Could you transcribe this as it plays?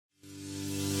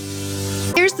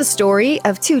Here's the story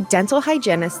of two dental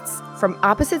hygienists from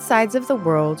opposite sides of the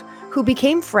world who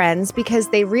became friends because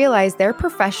they realized their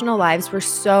professional lives were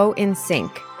so in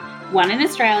sync. One in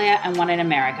Australia and one in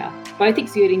America, both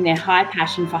exuding their high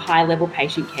passion for high-level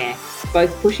patient care,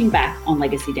 both pushing back on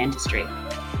legacy dentistry.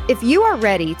 If you are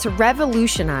ready to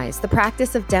revolutionize the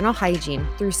practice of dental hygiene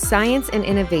through science and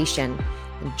innovation,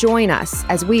 join us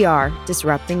as we are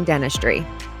disrupting dentistry.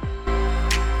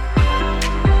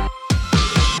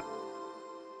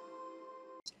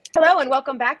 Hello, and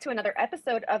welcome back to another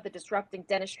episode of the Disrupting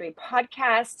Dentistry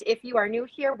podcast. If you are new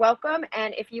here, welcome.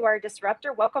 And if you are a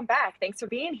disruptor, welcome back. Thanks for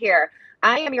being here.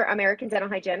 I am your American dental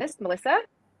hygienist, Melissa.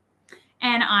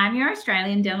 And I'm your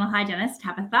Australian dental hygienist,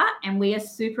 Tabitha. And we are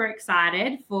super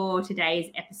excited for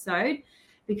today's episode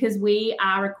because we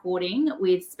are recording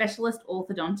with specialist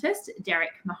orthodontist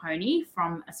Derek Mahony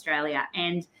from Australia.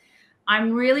 And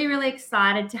I'm really, really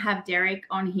excited to have Derek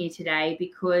on here today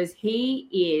because he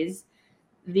is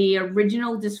the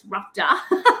original disruptor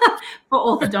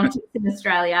for orthodontics in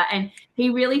Australia. And he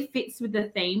really fits with the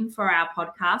theme for our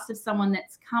podcast of someone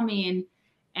that's come in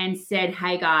and said,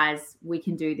 hey guys, we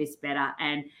can do this better.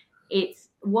 And it's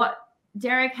what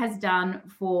Derek has done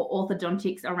for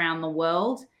orthodontics around the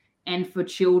world and for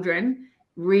children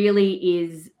really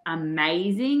is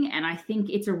amazing. And I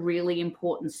think it's a really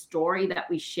important story that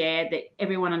we share, that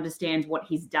everyone understands what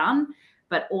he's done,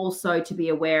 but also to be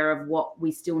aware of what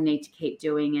we still need to keep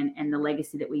doing and the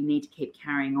legacy that we need to keep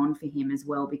carrying on for him as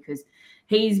well, because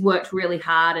he's worked really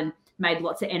hard and made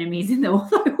lots of enemies in the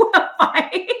ortho world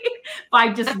by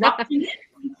disrupting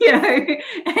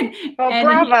it,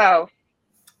 Bravo.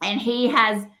 And he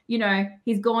has,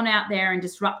 he's gone out there and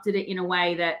disrupted it in a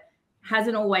way that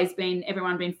hasn't always been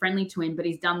everyone been friendly to him, but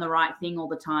he's done the right thing all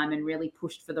the time and really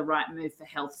pushed for the right move for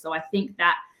health. So I think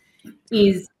that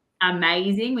is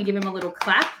amazing. We give him a little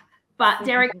clap. But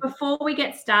Derek, before we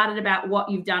get started about what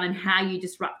you've done and how you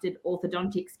disrupted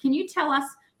orthodontics, can you tell us,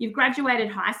 you've graduated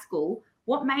high school,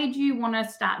 what made you want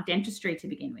to start dentistry to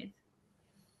begin with?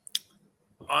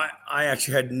 I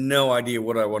actually had no idea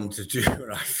what I wanted to do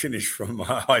when I finished from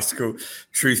my high school,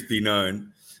 truth be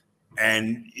known.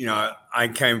 And, I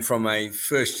came from a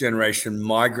first generation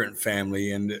migrant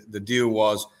family, and the deal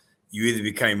was you either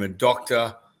became a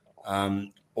doctor,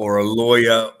 or a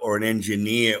lawyer or an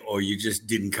engineer, or you just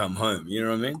didn't come home. You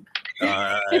know what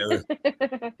I mean?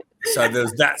 So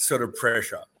there's that sort of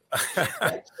pressure.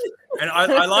 And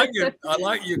I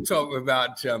like you talk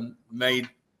about made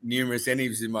numerous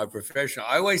enemies in my profession.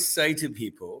 I always say to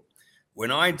people,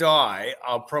 when I die,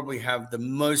 I'll probably have the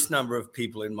most number of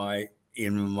people in my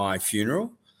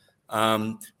funeral.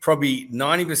 Probably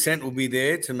 90% will be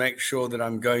there to make sure that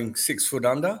I'm going 6 foot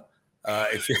under.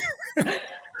 If you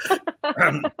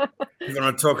I'm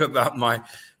going to talk about my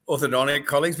orthodontic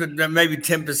colleagues, but maybe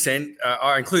 10%.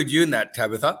 I include you in that,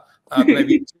 Tabitha.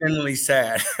 Maybe generally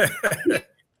sad.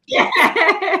 Yeah,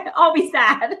 I'll be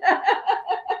sad.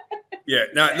 Yeah.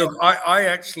 No, look, I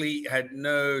actually had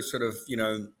no sort of,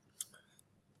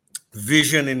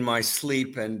 vision in my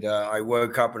sleep, and I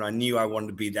woke up and I knew I wanted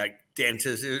to be that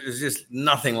dentist. It was just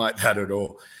nothing like that at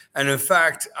all. And in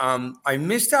fact, I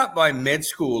missed out by med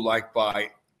school, like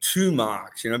by 2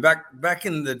 marks. Back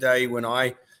in the day when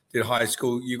I did high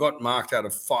school, you got marked out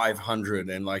of 500,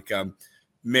 and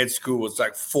med school was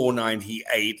like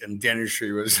 498 and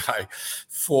dentistry was like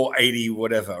 480,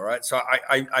 whatever, right? So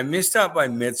I missed out by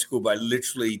med school by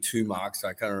literally 2 marks.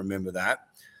 I kind of remember that.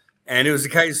 And it was a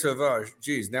case of, oh,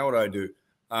 geez, now what do I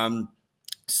do?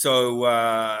 So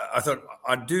I thought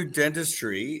I'd do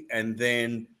dentistry, and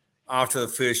then after the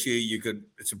first year,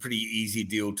 it's a pretty easy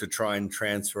deal to try and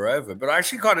transfer over. But I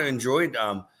actually kind of enjoyed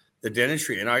the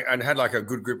dentistry, and I had like a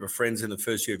good group of friends in the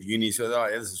first year of uni. So I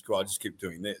thought, yeah, this is cool. I'll just keep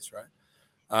doing this, right?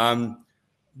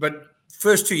 But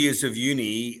first 2 years of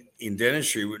uni in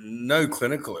dentistry, with no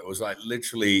clinical, it was like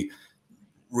literally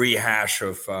rehash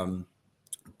of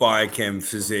biochem,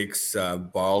 physics,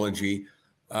 biology.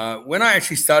 When I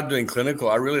actually started doing clinical,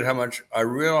 I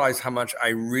realized how much I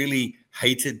really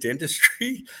hated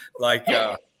dentistry.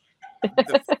 The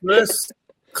first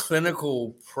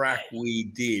clinical prac we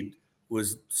did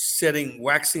was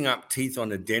waxing up teeth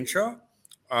on a denture.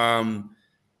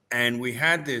 And we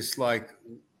had this the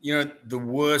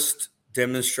worst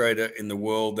demonstrator in the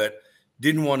world that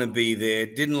didn't want to be there,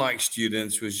 didn't like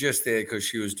students, was just there because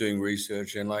she was doing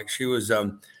research. And she was,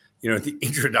 the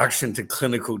introduction to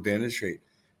clinical dentistry.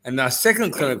 And our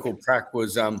second clinical prac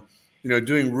was,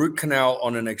 doing root canal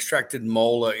on an extracted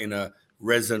molar in a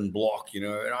resin block, and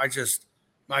I just,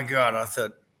 my God, I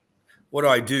thought, what do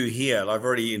I do here? I've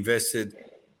already invested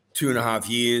 2.5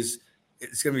 years.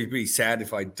 It's going to be pretty sad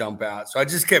if I dump out. So I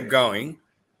just kept going.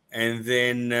 and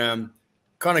then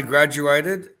kind of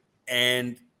graduated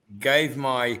and gave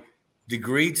my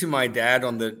degree to my dad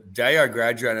on the day I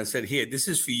graduated. I said, "Here, this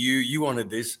is for you. You wanted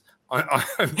this.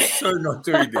 I'm so not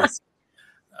doing this."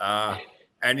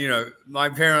 And my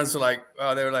parents were like,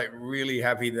 oh, they were like really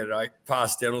happy that I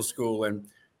passed dental school. And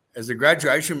as a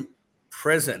graduation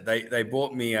present, they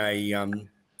bought me a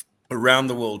around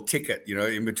the world ticket.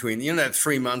 In between, that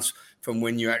 3 months from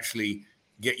when you actually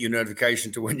get your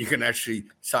notification to when you can actually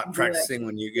start practicing.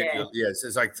 When you get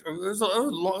it's like it was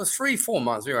 3-4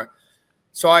 months. Anyway.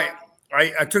 So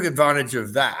I took advantage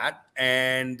of that,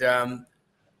 and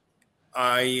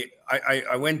I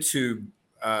went to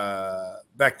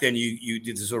back then. You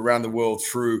did this around the world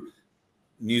through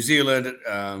New Zealand,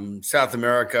 South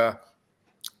America,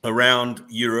 around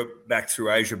Europe, back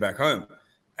through Asia, back home,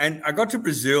 and I got to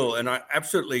Brazil, and I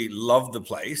absolutely loved the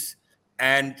place,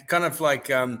 and kind of like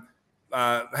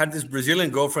had this Brazilian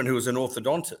girlfriend who was an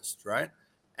orthodontist, right,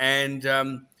 and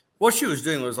what she was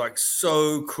doing was like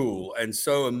so cool and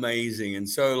so amazing. And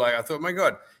so like, I thought, my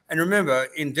God. And remember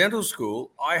in dental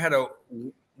school,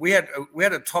 we had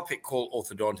a topic called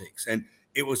orthodontics, and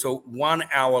it was a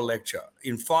 1-hour lecture.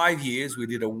 In 5 years, we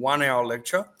did a 1-hour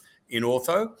lecture in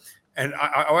ortho. And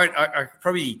I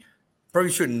probably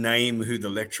shouldn't name who the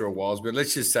lecturer was, but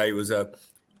let's just say it was a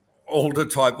older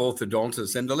type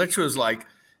orthodontist. And the lecturer was like,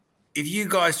 if you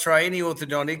guys try any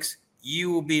orthodontics,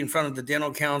 you will be in front of the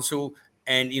dental council,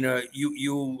 and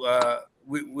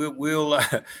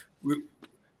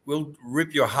we'll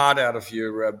rip your heart out of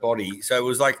your body. So it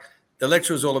was like the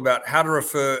lecture was all about how to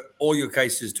refer all your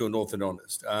cases to an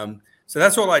orthodontist. So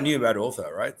that's all I knew about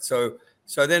ortho, right? So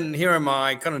then here am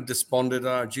I, kind of despondent.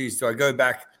 Oh, geez, do I go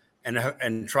back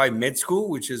and try med school,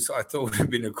 which I thought would have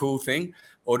been a cool thing,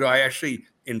 or do I actually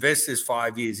invest this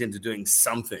 5 years into doing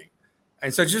something?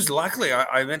 And so just luckily,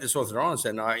 I met this orthodontist,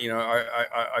 and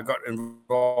I got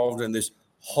involved in this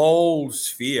whole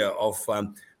sphere of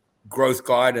growth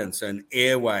guidance and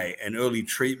airway and early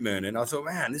treatment. And I thought,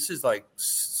 man, this is like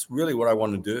really what I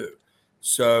want to do.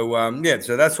 So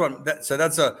so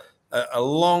that's a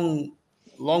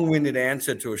long-winded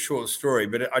answer to a short story.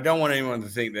 But I don't want anyone to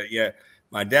think that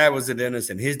my dad was a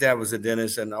dentist and his dad was a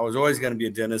dentist and I was always going to be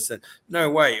a dentist. And no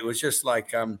way. It was just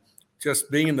like just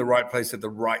being in the right place at the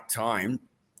right time,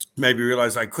 maybe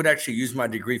realize I could actually use my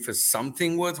degree for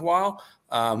something worthwhile,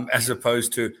 as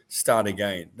opposed to start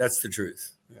again. That's the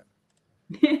truth.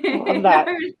 I love that.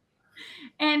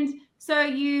 And so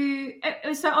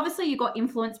obviously you got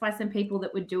influenced by some people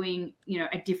that were doing,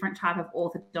 a different type of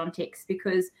orthodontics,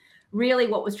 because really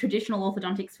what was traditional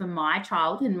orthodontics for my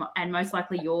childhood and most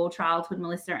likely your childhood,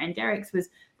 Melissa and Derek's, was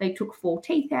they took 4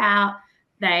 teeth out.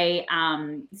 They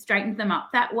straightened them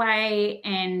up that way,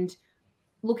 and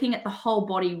looking at the whole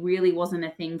body really wasn't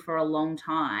a thing for a long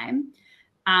time.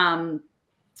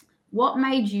 What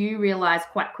made you realize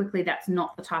quite quickly that's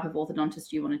not the type of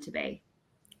orthodontist you wanted to be?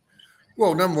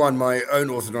 Well, number one, my own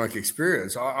orthodontic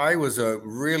experience. I was a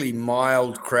really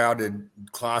mild, crowded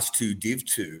class 2 Div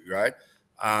 2, right?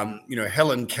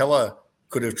 Helen Keller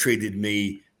could have treated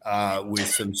me with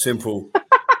some simple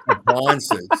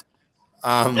appliances.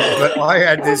 But I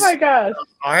had this. Oh my gosh!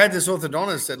 I had this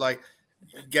orthodontist that like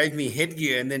gave me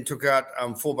headgear and then took out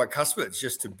 4 bicuspids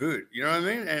just to boot. You know what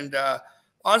I mean? And I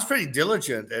was pretty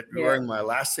diligent at wearing my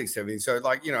elastics and everything. So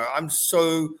like I'm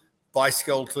so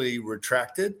biskeletally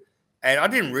retracted, and I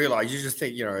didn't realize. You just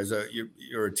think as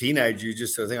you're a teenager, you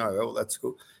just sort of think, oh, well, that's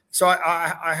cool. So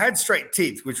I had straight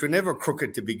teeth, which were never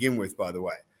crooked to begin with, by the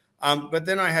way. But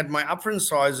then I had my upper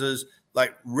incisors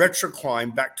like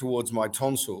retrocline back towards my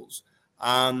tonsils.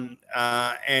 And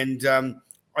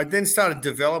I then started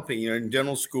developing, in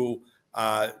dental school,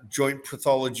 joint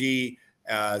pathology,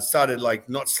 started like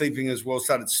not sleeping as well,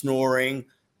 started snoring.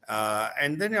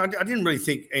 And then I didn't really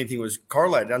think anything was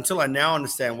correlated until I now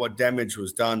understand what damage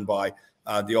was done by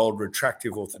the old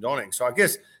retractive orthodontics. So I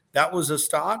guess that was a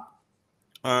start.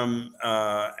 And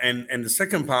the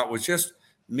second part was just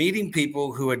meeting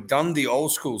people who had done the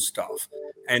old school stuff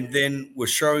and then were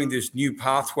showing this new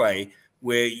pathway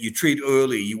where you treat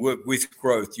early, you work with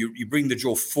growth, you bring the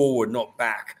jaw forward, not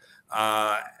back,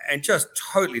 and just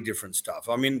totally different stuff.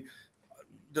 I mean,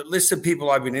 the list of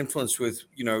people I've been influenced with,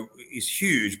 is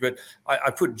huge, but I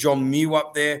put John Mew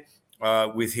up there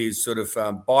with his sort of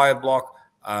BioBlock,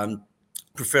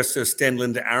 Professor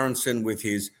Stenlinda Aronson with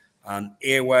his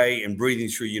airway and breathing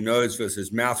through your nose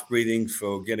versus mouth breathing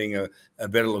for getting a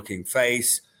better looking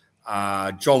face,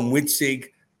 John Witzig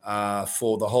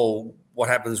for the whole what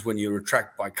happens when you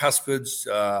retract bicuspids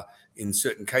in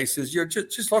certain cases.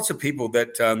 Just lots of people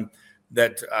that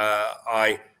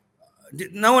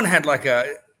no one had like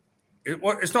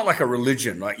it's not like a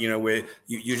religion, like, where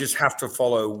you just have to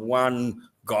follow one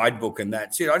guidebook and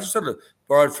that's it. I just sort of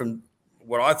borrowed from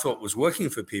what I thought was working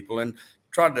for people and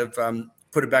tried to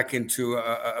put it back into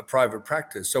a private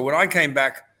practice. So when I came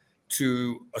back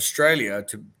to Australia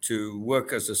to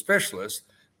work as a specialist,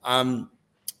 I'd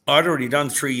already done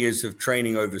 3 years of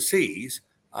training overseas.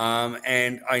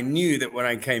 And I knew that when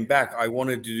I came back, I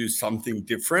wanted to do something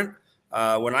different.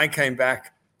 When I came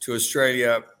back to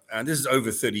Australia, and this is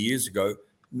over 30 years ago,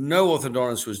 no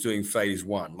orthodontist was doing phase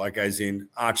one, like as in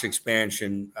arch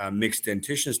expansion, mixed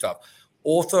dentition stuff.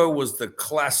 Ortho was the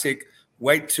classic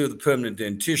wait till the permanent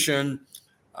dentition.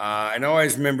 And I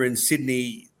always remember in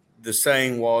Sydney, the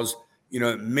saying was,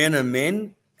 men are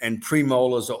men and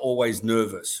premolars are always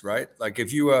nervous, right? Like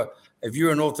if you're an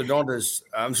orthodontist,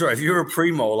 if you're a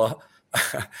premolar,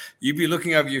 you'd be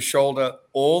looking over your shoulder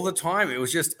all the time. It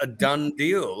was just a done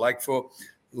deal. Like for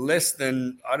less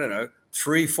than,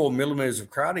 3-4 millimeters of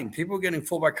crowding, people were getting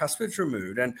full bicuspids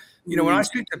removed. And, when I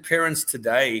speak to parents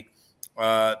today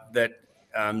that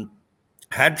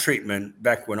had treatment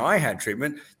back when I had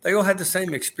treatment, they all had the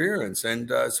same experience. And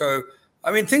so,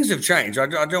 things have changed. I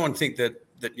don't want to think that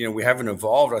we haven't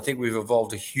evolved. I think we've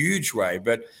evolved a huge way.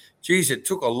 But, geez, it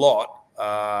took a lot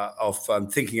of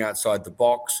thinking outside the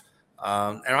box.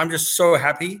 And I'm just so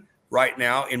happy right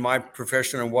now in my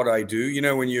profession and what I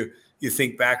do. When you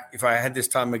think back, if I had this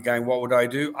time again, what would I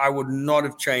do? I would not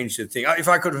have changed a thing. If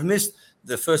I could have missed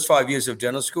the first 5 years of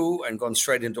dental school and gone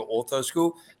straight into ortho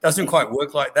school, doesn't quite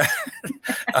work like that.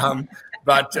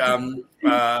 But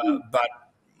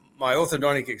my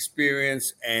orthodontic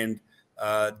experience and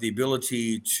the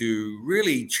ability to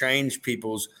really change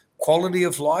people's quality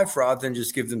of life rather than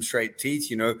just give them straight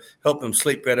teeth, help them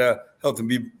sleep better, help them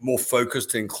be more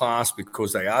focused in class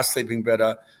because they are sleeping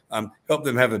better, help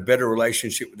them have a better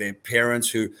relationship with their parents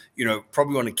who,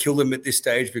 probably want to kill them at this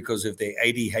stage because of their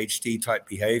ADHD type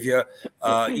behavior,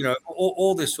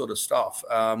 all this sort of stuff.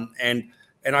 And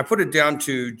I put it down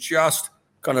to just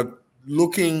kind of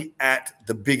looking at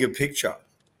the bigger picture.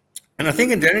 And I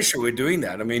think in dentistry, we're doing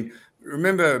that.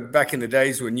 Remember back in the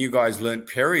days when you guys learned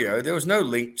perio, there was no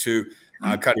link to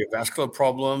cardiovascular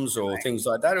problems or things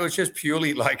like that. It was just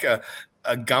purely like a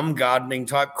gum gardening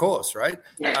type course, right?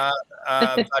 But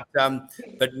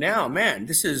now, man,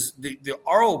 this is the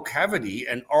oral cavity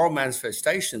and oral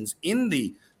manifestations in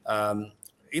the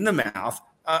mouth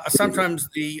are sometimes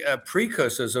the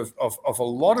precursors of a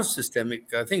lot of systemic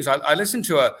things. I listened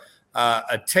to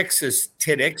a Texas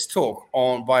TEDx talk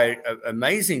by an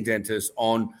amazing dentist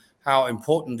on how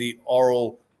important the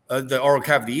oral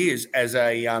cavity is as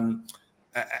an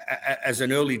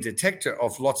early detector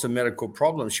of lots of medical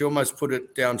problems. She almost put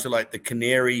it down to like the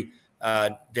canary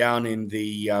down in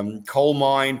the coal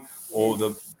mine, or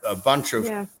a bunch of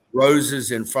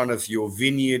roses in front of your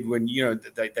vineyard when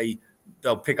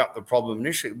they'll pick up the problem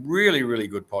initially. Really, really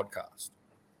good podcast.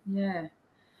 Yeah.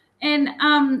 And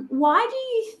why do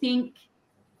you think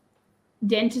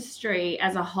dentistry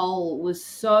as a whole was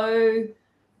so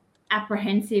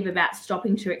apprehensive about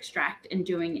stopping to extract and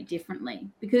doing it differently?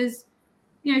 Because,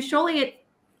 surely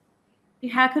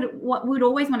what would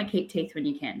always want to keep teeth when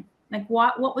you can? Like,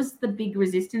 what was the big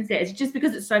resistance there? Is it just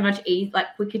because it's so much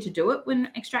quicker to do it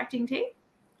when extracting teeth?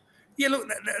 Yeah, look,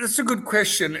 that's a good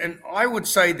question. And I would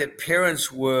say that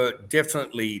parents were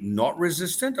definitely not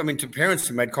resistant. To parents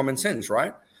who made common sense,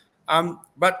 right?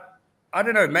 But I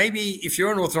don't know, maybe if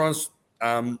you're an orthodontist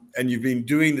and you've been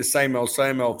doing the same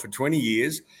old for 20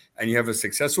 years and you have a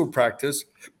successful practice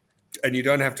and you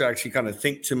don't have to actually kind of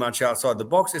think too much outside the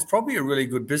box, it's probably a really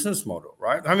good business model,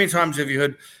 right? How many times have you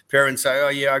heard parents say, oh,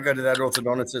 yeah, I go to that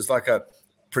orthodontist, it's like a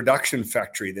production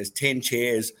factory. There's 10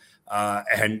 chairs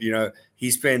and, he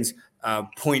spends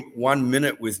 0.1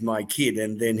 minute with my kid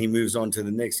and then he moves on to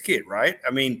the next kid, right?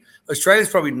 Australia's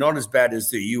probably not as bad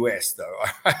as the US, though.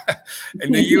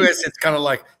 In the US, it's kind of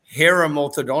like harem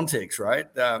orthodontics, right?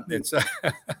 So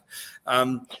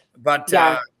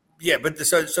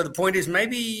the point is,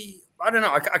 maybe, I don't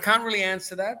know, I can't really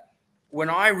answer that. When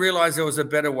I realized there was a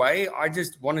better way, I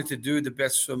just wanted to do the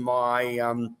best for my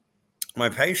my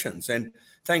patients. And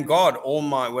thank God,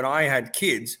 when I had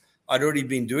kids, I'd already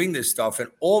been doing this stuff, and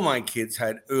all my kids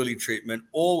had early treatment.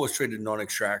 All was treated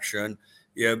non-extraction.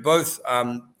 Both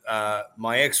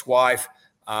my ex-wife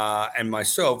and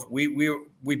myself,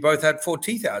 we both had 4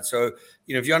 teeth out. So,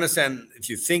 if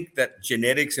you think that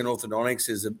genetics in orthodontics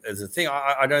is a thing,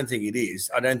 I don't think it is.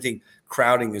 I don't think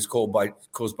crowding is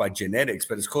caused by genetics,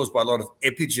 but it's caused by a lot of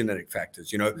epigenetic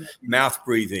factors. Mouth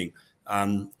breathing,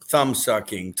 thumb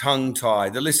sucking, tongue tie.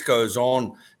 The list goes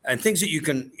on, and things that you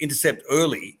can intercept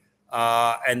early.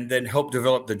 And then help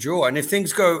develop the jaw. And if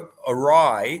things go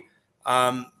awry,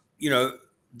 you know,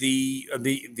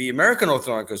 the American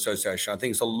Orthodontic Association, I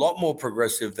think, is a lot more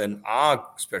progressive than our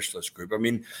specialist group. I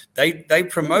mean, they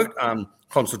promote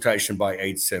consultation by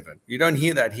age 7. You don't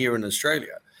hear that here in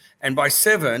Australia. And by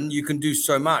 7, you can do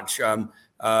so much.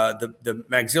 The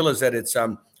maxilla's at its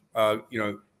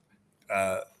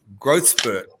growth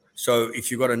spurt. So if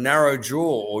you've got a narrow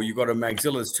jaw or you've got a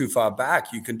maxilla that's too far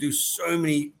back, you can do so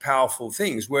many powerful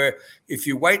things. Where if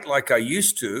you wait like I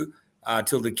used to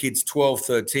till the kid's 12,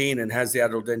 13 and has the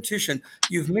adult dentition,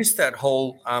 you've missed that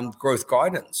whole growth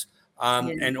guidance.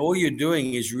 And all you're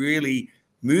doing is really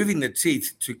moving the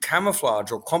teeth to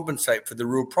camouflage or compensate for the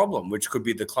real problem, which could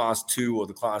be the class 2 or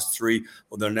the class 3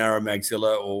 or the narrow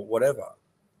maxilla or whatever.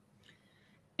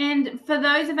 And for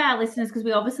those of our listeners, because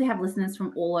we obviously have listeners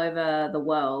from all over the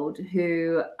world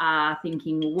who are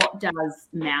thinking, what does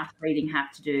mouth breathing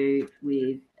have to do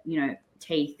with,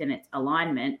 teeth and its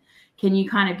alignment? Can you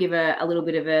kind of give a little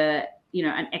bit of an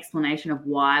explanation of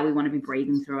why we want to be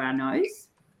breathing through our nose?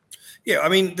 Yeah, I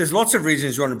mean, there's lots of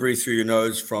reasons you want to breathe through your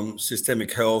nose, from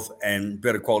systemic health and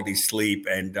better quality sleep.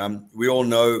 And we all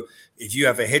know if you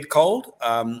have a head cold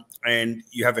and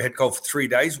you have a head cold for 3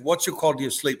 days, what's your quality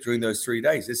of sleep during those 3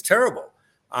 days? It's terrible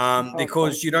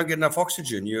because you don't get enough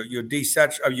oxygen. You're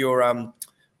dehydrating,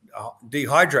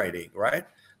 right?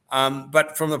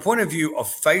 But from the point of view of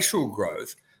facial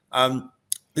growth,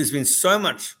 there's been so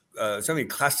many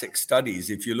classic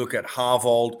studies. If you look at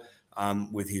Harvold,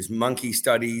 with his monkey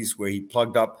studies where he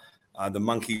plugged up the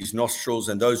monkey's nostrils,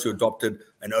 and those who adopted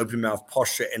an open mouth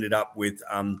posture ended up with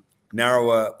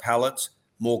narrower palates,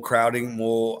 more crowding,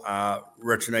 more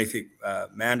retrognathic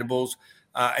mandibles.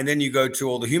 And then you go to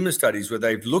all the human studies where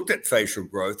they've looked at facial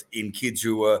growth in kids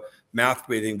who were mouth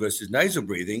breathing versus nasal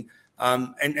breathing.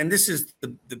 And this is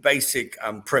the basic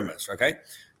premise, okay?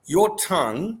 Your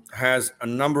tongue has a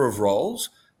number of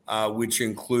roles, which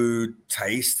include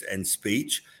taste and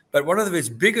speech. But one of its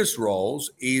biggest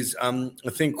roles is a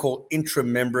thing called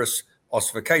intramembranous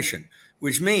ossification,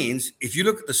 which means if you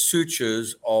look at the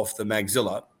sutures of the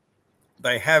maxilla,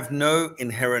 they have no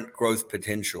inherent growth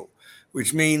potential,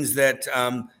 which means that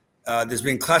there's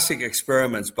been classic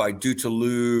experiments by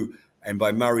Dutalou and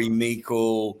by Murray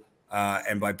Meikle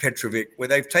and by Petrovic, where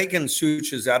they've taken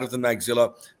sutures out of the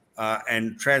maxilla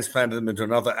and transplanted them into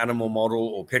another animal model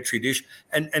or Petri dish.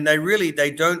 And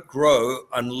they don't grow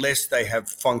unless they have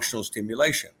functional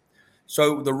stimulation.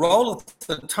 So the role of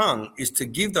the tongue is to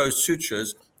give those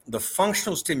sutures the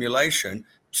functional stimulation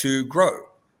to grow.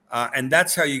 And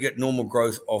that's how you get normal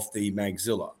growth of the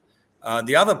maxilla.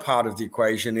 The other part of the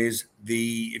equation is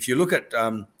if you look at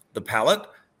the palate,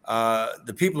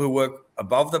 the people who work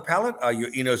above the palate are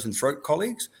your ear, nose, and throat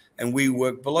colleagues, and we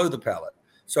work below the palate.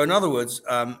 So in other words,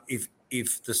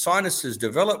 if the sinuses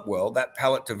develop well, that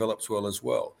palate develops well as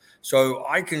well. So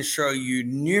I can show you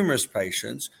numerous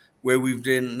patients where we've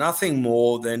done nothing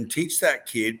more than teach that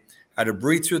kid how to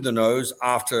breathe through the nose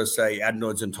after, say,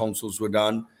 adenoids and tonsils were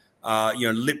done,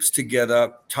 lips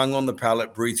together, tongue on the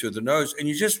palate, breathe through the nose. And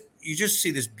you just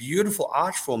see this beautiful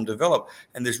arch form develop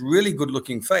and this really good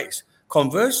looking face.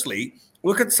 Conversely,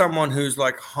 look at someone who's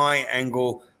like high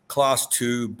angle class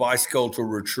 2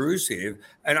 biskeletal retrusive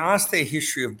and ask their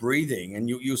history of breathing, and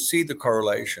you'll see the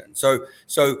correlation. So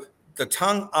the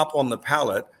tongue up on the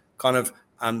palate kind of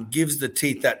gives the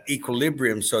teeth that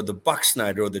equilibrium, so the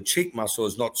buccinator or the cheek muscle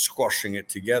is not squashing it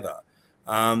together.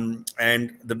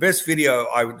 And the best video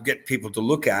I would get people to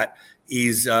look at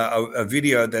is a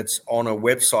video that's on a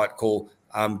website called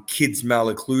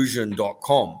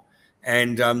kidsmalocclusion.com.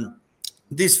 And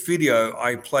this video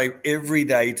I play every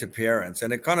day to parents,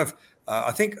 and it kind of,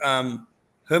 I think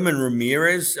Herman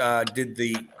Ramirez did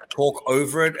the talk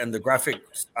over it, and the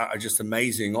graphics are just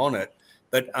amazing on it.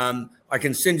 But I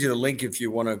can send you the link if you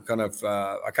want to kind of,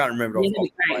 I can't remember it off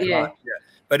my heart. Yeah.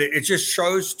 But it just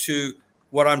shows to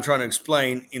what I'm trying to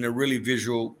explain in a really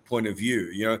visual point of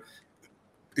view.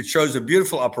 It shows a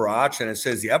beautiful upper arch, and it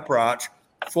says the upper arch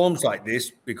forms like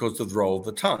this because of the role of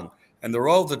the tongue. And the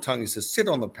role of the tongue is to sit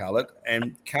on the palate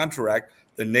and counteract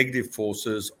the negative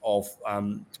forces of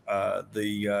the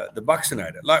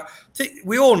buccinator. Like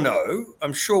we all know,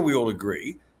 I'm sure we all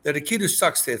agree, that a kid who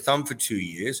sucks their thumb for 2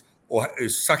 years or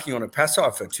is sucking on a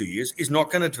pacifier for 2 years is not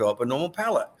going to develop a normal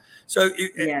palate. So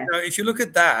if you look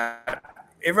at that,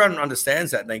 everyone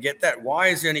understands that and they get that. Why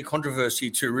is there any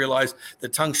controversy to realize the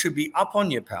tongue should be up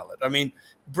on your palate? I mean,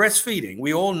 breastfeeding,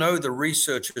 we all know the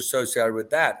research associated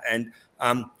with that. And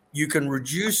you can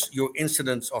reduce your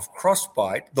incidence of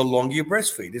crossbite the longer you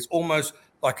breastfeed. It's almost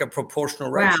like a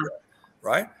proportional ratio,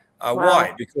 right?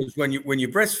 Why? Because when you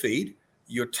breastfeed,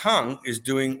 your tongue is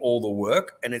doing all the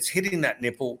work and it's hitting that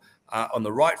nipple on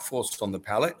the right force on the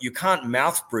palate. You can't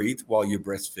mouth breathe while you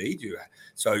breastfeed.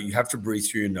 So you have to breathe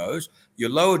through your nose. Your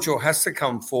lower jaw has to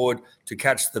come forward to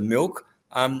catch the milk,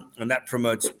 and that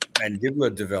promotes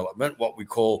mandibular development, what we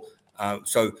call,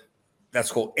 so that's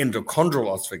called endochondral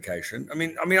ossification. I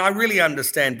mean, I really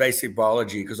understand basic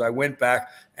biology because I went back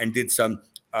and did some,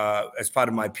 as part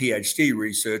of my PhD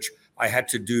research, I had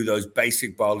to do those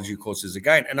basic biology courses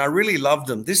again. And I really loved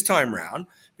them this time around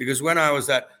because when I was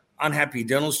that unhappy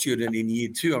dental student in year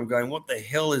 2, I'm going, what the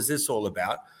hell is this all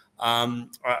about?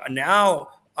 Now,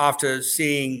 after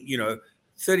seeing,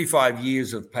 35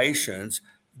 years of patients,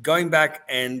 going back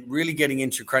and really getting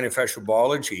into craniofacial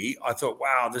biology, I thought,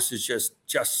 wow, this is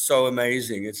just so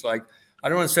amazing. It's like, I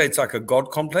don't want to say it's like a God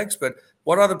complex, but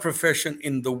what other profession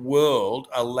in the world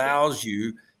allows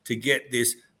you to get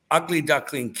this ugly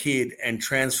duckling kid and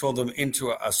transform them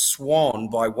into a swan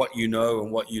by what you know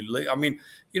and what you live? I mean,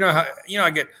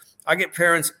 I get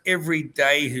parents every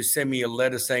day who send me a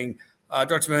letter saying,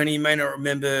 Dr. Mahony, you may not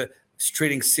remember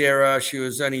treating Sarah. She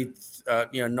was only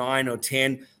 9 or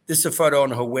 10. This is a photo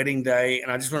on her wedding day,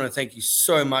 and I just want to thank you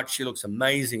so much. She looks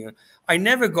amazing. I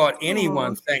never got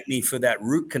anyone thank me for that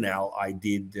root canal I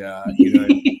did. The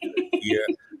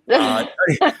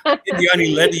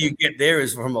only letter you get there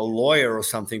is from a lawyer or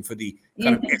something for the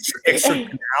kind of extra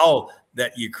canal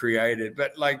that you created.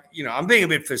 But I'm being a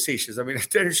bit facetious. I mean,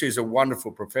 dentistry is a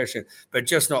wonderful profession, but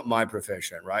just not my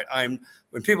profession, right?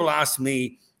 When people ask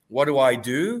me, what do I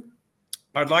do?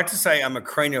 I'd like to say I'm a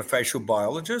craniofacial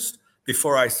biologist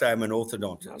before I say I'm an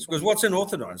orthodontist. Because what's an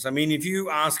orthodontist? I mean, if you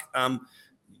ask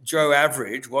Joe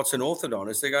Average, what's an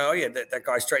orthodontist? They go, oh yeah, that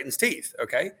guy straightens teeth.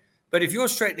 Okay. But if you're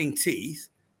straightening teeth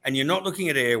and you're not looking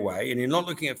at airway and you're not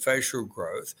looking at facial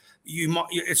growth,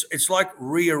 it's like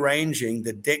rearranging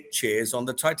the deck chairs on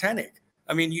the Titanic.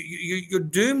 I mean, you're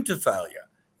doomed to failure,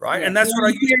 right? Yeah, and that's what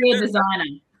I used to do. Designer.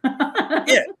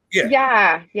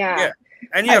 Yeah.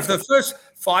 And for the first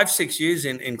 5-6 years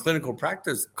in clinical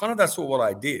practice, kind of that's what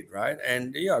I did, right?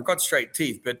 And I got straight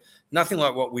teeth, but nothing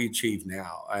like what we achieve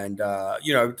now. And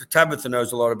Tabitha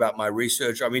knows a lot about my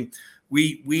research. I mean,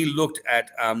 we looked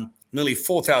at nearly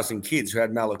 4,000 kids who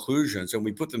had malocclusions, and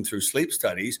we put them through sleep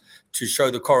studies to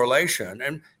show the correlation,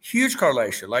 and huge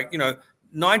correlation.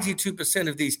 92%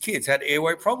 of these kids had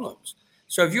airway problems.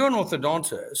 So if you're an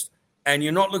orthodontist and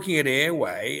you're not looking at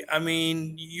airway, I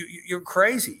mean, you're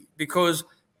crazy because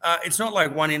it's not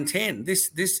like 1 in 10.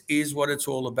 This is what it's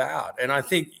all about. And I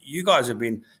think you guys have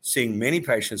been seeing many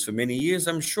patients for many years.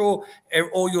 I'm sure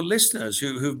all your listeners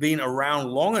who've been around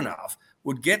long enough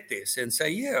would get this and say,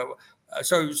 yeah.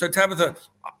 So Tabitha,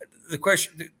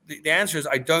 the answer is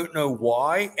I don't know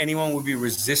why anyone would be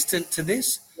resistant to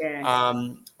this. Yeah.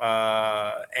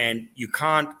 And you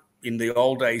can't, in the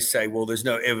old days, say, well, there's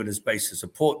no evidence base to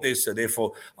support this, so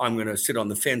therefore I'm going to sit on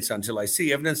the fence until I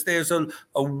see evidence. There's a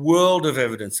world of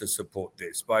evidence to support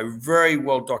this by very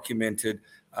well documented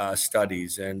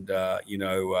studies and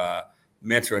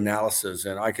meta-analysis.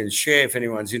 And I can share, if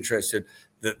anyone's interested,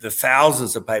 the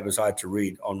thousands of papers I had to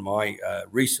read on my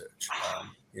research.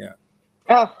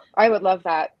 Oh, I would love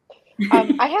that.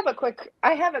 I have a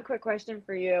quick question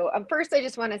for you. First, I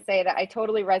just want to say that I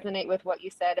totally resonate with what you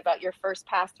said about your first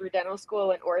pass through dental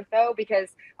school in ortho, because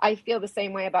I feel the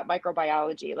same way about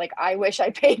microbiology. Like, I wish I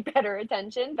paid better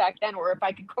attention back then, or if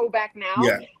I could go back now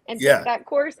and take that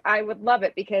course, I would love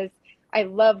it, because I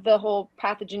love the whole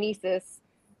pathogenesis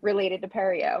related to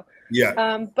perio.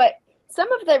 But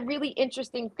some of the really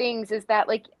interesting things is that,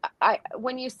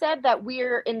 when you said that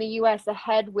we're in the US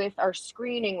ahead with our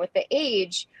screening with the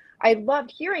age, I loved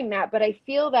hearing that, but I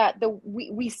feel that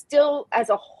we still as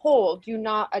a whole do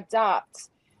not adopt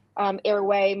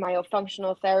airway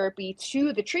myofunctional therapy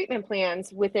to the treatment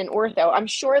plans within ortho. I'm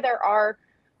sure there are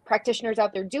practitioners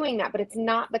out there doing that, but it's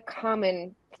not the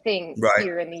common thing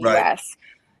here in the US.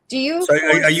 Do you? So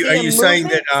are you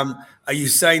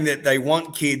saying that they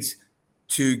want kids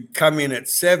to come in at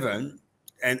 7,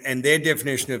 and their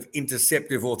definition of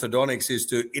interceptive orthodontics is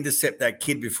to intercept that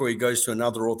kid before he goes to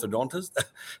another orthodontist,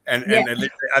 and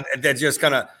they're just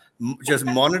kind of just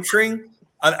monitoring?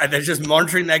 They're just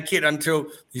monitoring that kid until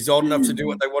he's old enough to do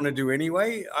what they want to do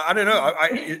anyway? I don't know.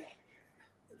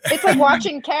 It's like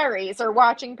watching caries or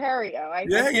watching perio.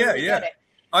 Get it.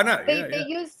 I know.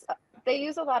 They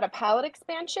use a lot of palate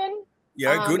expansion.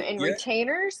 Good. And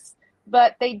retainers.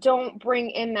 But they don't bring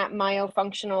in that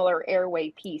myofunctional or airway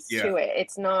piece to it.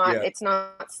 It's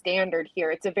not standard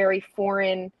here. It's a very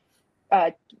foreign,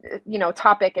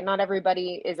 topic, and not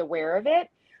everybody is aware of it.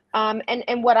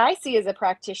 And what I see as a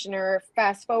practitioner,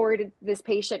 fast forward this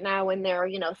patient now in their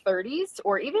 30s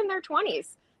or even their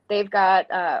 20s, they've got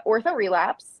ortho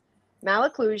relapse,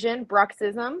 malocclusion,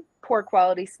 bruxism, poor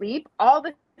quality sleep, all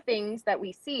the things that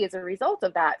we see as a result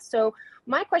of that. So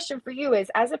my question for you is,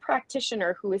 as a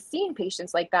practitioner who is seeing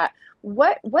patients like that,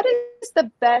 what is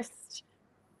the best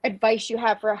advice you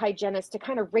have for a hygienist to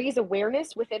kind of raise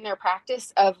awareness within their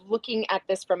practice of looking at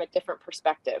this from a different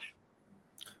perspective?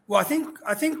 Well,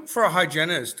 I think for a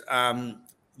hygienist,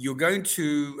 you're going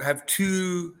to have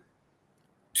two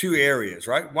areas,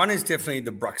 right? One is definitely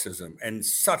the bruxism, and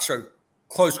such a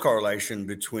close correlation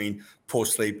between poor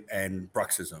sleep and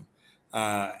bruxism.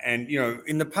 And, you know,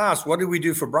 in the past, what did we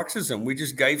do for bruxism? We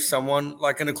just gave someone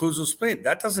like an occlusal splint.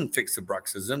 That doesn't fix the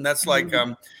bruxism. That's like,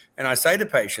 and I say to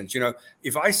patients, you know,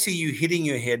 if I see you hitting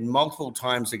your head multiple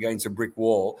times against a brick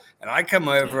wall, and I come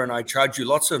over and I charge you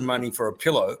lots of money for a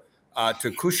pillow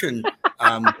to cushion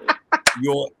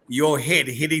your head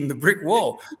hitting the brick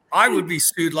wall, I would be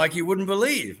sued like you wouldn't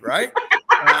believe, right?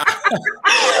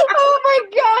 Oh my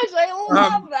gosh, I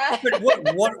love that. But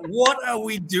what are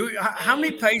we doing? How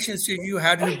many patients have you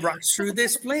had who brushed through their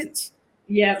splints?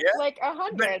 Yeah. Like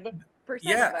 100%.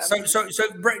 Yeah. So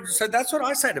that's what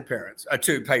I say to parents,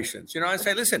 to patients. You know, I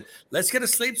say, listen, let's get a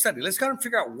sleep study. Let's go and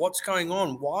figure out what's going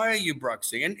on. Why are you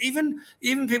bruxing? And even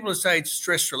people who say it's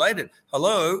stress related.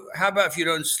 Hello, how about if you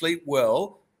don't sleep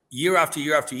well year after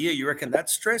year after year? You reckon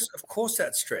that's stress? Of course,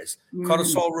 that's stress.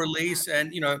 Cortisol release,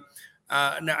 and you know.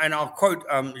 And I'll quote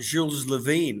Gilles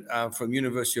Levine from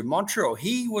University of Montreal.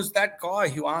 He was that guy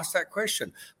who asked that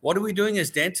question. What are we doing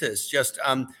as dentists? Just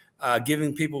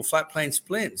giving people flat plane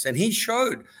splints. And he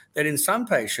showed that in some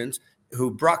patients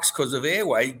who brux because of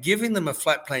airway, giving them a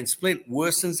flat plane splint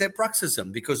worsens their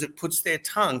bruxism because it puts their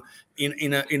tongue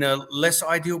in a less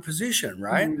ideal position,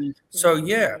 right? So,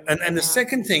 yeah. And the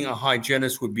second thing a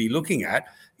hygienist would be looking at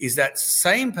is that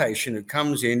same patient who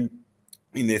comes in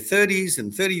their 30s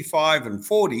and 35 and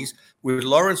 40s with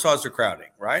lower incisor crowding,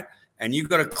 right? And you've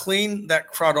got to clean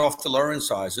that crud off the lower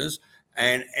incisors.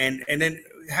 And then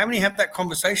how many have that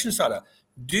conversation starter?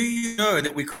 Do you know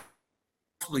that we could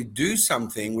possibly do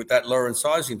something with that lower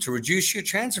incising to reduce your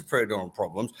chance of periodontal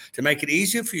problems, to make it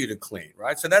easier for you to clean,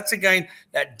 right? So that's, again,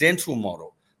 that dental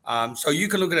model. So you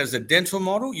can look at it as a dental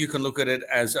model. You can look at it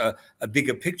as a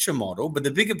bigger picture model. But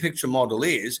the bigger picture model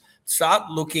is start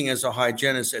looking as a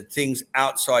hygienist at things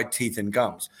outside teeth and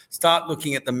gums. Start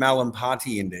looking at the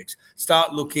Mallampati index.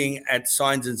 Start looking at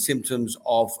signs and symptoms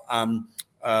of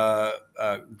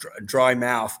dry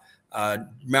mouth,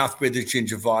 mouth breathing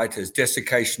gingivitis,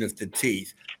 desiccation of the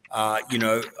teeth,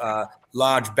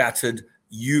 large battered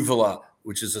uvula,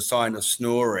 which is a sign of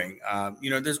snoring.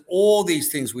 There's all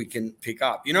these things we can pick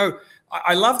up. You know,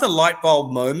 I love the light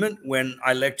bulb moment when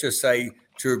I lecture, say,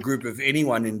 to a group of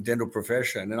anyone in dental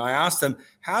profession, and I ask them,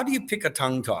 how do you pick a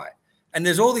tongue tie? And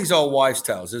there's all these old wives'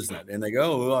 tales, isn't it? And they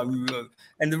go,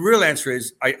 and the real answer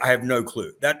is, I have no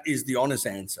clue. That is the honest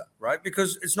answer, right?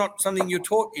 Because it's not something you're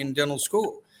taught in dental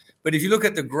school. But if you look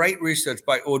at the great research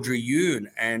by Audrey Yoon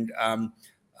and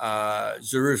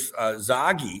Zaruf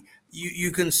Zaghi,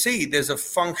 you can see there's a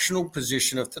functional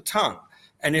position of the tongue.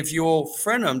 And if your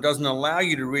frenum doesn't allow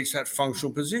you to reach that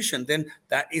functional position, then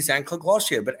that is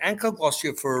ankylglossia, but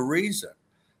ankylglossia for a reason.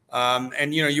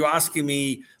 You're asking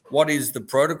me, what is the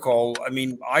protocol? I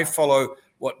mean, I follow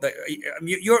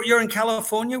you're in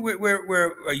California.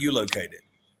 Where are you located?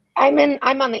 I'm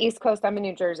on the East Coast. I'm in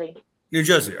New Jersey. New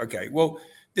Jersey. Okay. Well,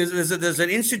 there's an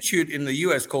institute in the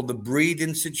US called the Breed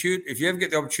Institute. If you ever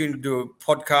get the opportunity to do a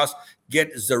podcast,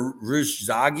 get Zarush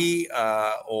Zaghi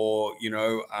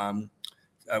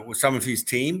with some of his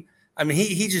team. I mean,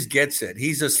 he just gets it.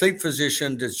 He's a sleep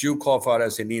physician, does dual qualified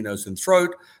as in ear, nose, and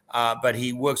throat, but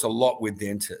he works a lot with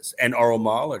dentists and oral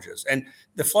myologists. And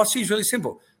the philosophy is really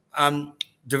simple.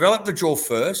 Develop the jaw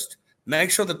first.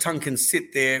 Make sure the tongue can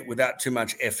sit there without too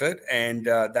much effort, and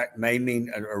that may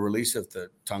mean a release of the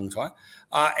tongue tie.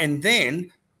 And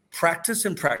then practice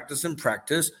and practice and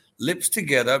practice, lips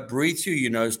together, breathe through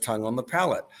your nose, tongue on the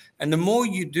palate. And the more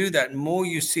you do that, the more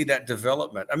you see that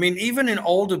development. I mean, even in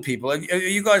older people, are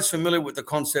you guys familiar with the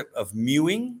concept of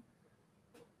mewing?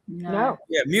 No.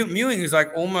 Yeah, mewing is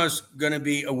like almost going to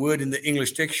be a word in the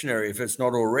English dictionary if it's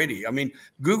not already. I mean,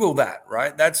 Google that,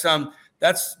 right?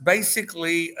 That's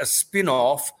basically a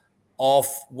spin-off of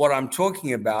what I'm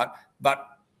talking about, but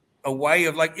a way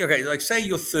of like say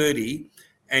you're 30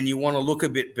 and you want to look a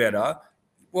bit better.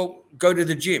 Well, go to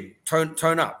the gym,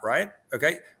 tone up, right?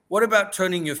 Okay. What about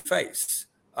toning your face?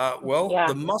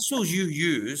 The muscles you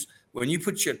use when you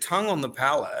put your tongue on the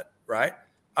palate, right,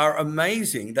 are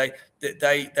amazing.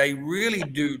 They really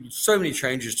do so many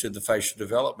changes to the facial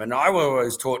development. I was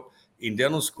always taught in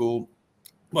dental school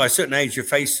by a certain age, your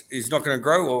face is not going to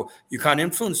grow, or you can't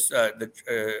influence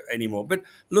anymore. But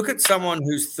look at someone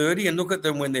who's 30 and look at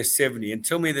them when they're 70 and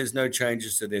tell me there's no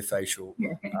changes to their facial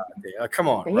thing. Come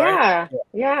on, right?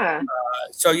 Yeah.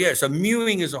 So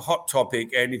mewing is a hot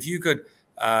topic. And if you could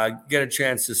get a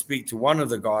chance to speak to one of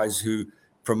the guys who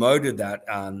promoted that,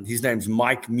 his name's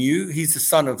Mike Mew. He's the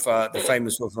son of the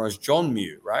famous orthodontist John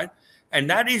Mew, right? And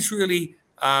that is really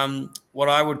what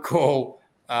I would call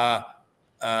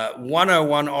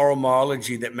 101 oral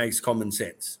myology that makes common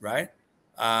sense, right?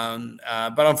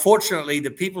 But unfortunately,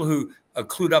 the people who are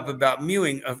clued up about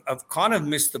mewing have kind of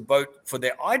missed the boat for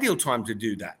their ideal time to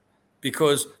do that,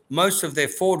 because most of their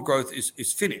forward growth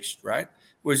is finished, right?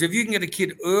 Whereas if you can get a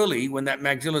kid early when that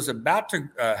maxilla is about to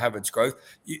have its growth,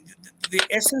 the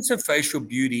essence of facial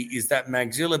beauty is that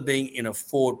maxilla being in a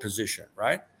forward position,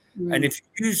 right? And if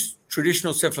you use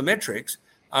traditional cephalometrics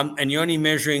and you're only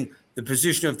measuring the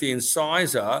position of the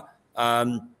incisor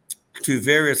to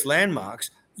various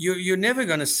landmarks, you're never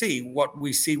going to see what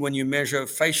we see when you measure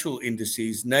facial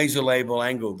indices, nasolabial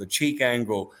angle, the cheek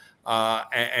angle,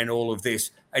 and all of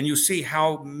this. And you'll see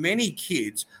how many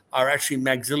kids are actually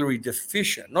maxillary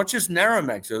deficient, not just narrow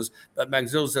maxillas, but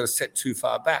maxillas that are set too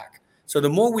far back. So the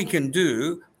more we can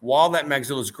do while that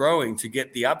maxilla is growing to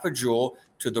get the upper jaw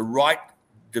to the right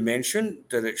dimension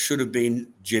that it should have been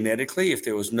genetically if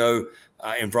there was no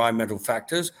environmental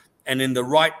factors, and in the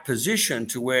right position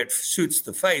to where it suits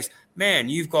the face, man,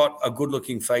 you've got a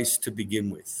good-looking face to begin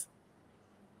with.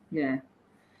 Yeah.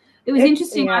 It was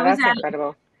interesting. Yeah, that's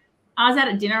incredible. I was out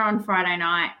at dinner on Friday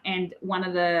night, and one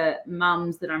of the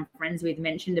mums that I'm friends with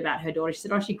mentioned about her daughter. She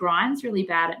said, she grinds really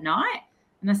bad at night.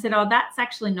 And I said, that's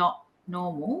actually not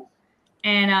normal.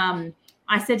 And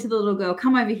I said to the little girl,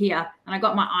 come over here. And I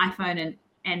got my iPhone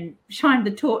and shined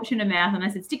the torch in her mouth. And I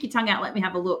said, stick your tongue out, let me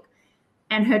have a look.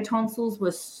 And her tonsils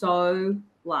were so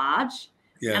large.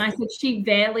 Yeah. And I said, she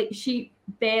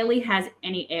barely has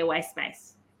any airway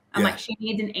space. I'm like, she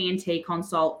needs an ENT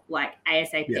consult, like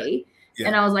ASAP. Yeah. Yeah.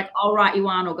 And I was like, I'll write you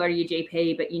one or go to your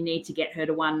GP, but you need to get her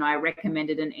to one. And I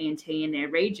recommended an ENT in their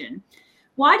region.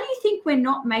 Why do you think we're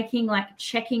not making like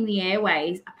checking the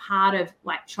airways a part of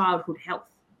like childhood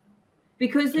health?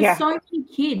 Because there's so many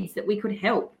kids that we could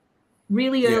help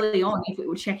really early on if we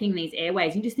were checking these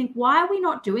airways. You just think, why are we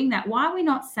not doing that? Why are we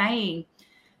not saying,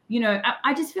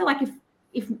 I just feel like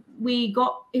if we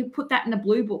put that in the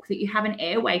blue book that you have an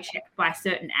airway check by a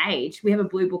certain age. We have a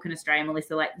blue book in Australia,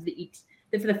 Melissa, like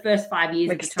that for the first 5 years.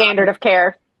 Like standard of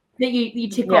care. That you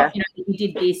tick off, you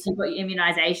did this, you got your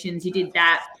immunizations, you did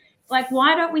that. Like,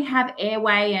 why don't we have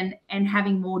airway and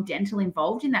having more dental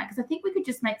involved in that? Because I think we could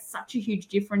just make such a huge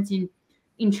difference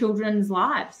in children's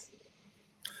lives.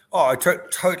 Oh, I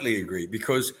totally agree,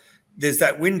 because there's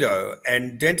that window,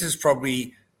 and dentists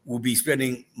probably will be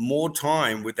spending more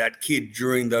time with that kid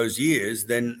during those years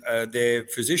than their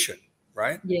physician,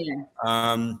 right?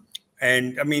 Yeah.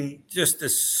 And I mean, just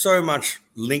there's so much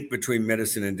link between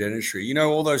medicine and dentistry.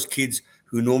 All those kids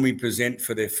who normally present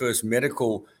for their first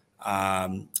medical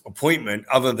appointment,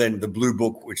 other than the blue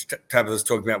book, which Tabitha's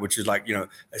talking about, which is like,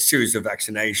 a series of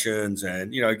vaccinations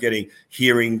and, getting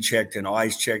hearing checked and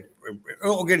eyes checked,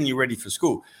 or getting you ready for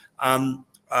school.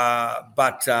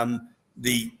 But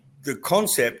the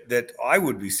concept that I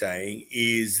would be saying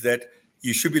is that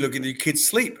you should be looking at your kid's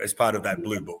sleep as part of that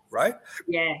blue book, right?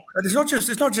 Yeah. But it's not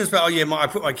just about, I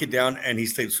put my kid down and he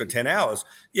sleeps for 10 hours.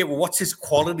 Yeah, well, what's his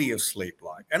quality of sleep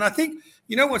like? And I think,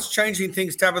 what's changing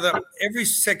things, Tabitha? Every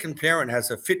second parent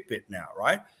has a Fitbit now,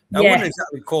 right? I wouldn't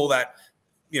exactly call that,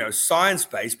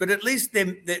 science-based, but at least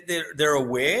they're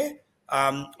aware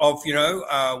of,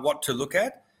 what to look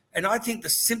at. And I think the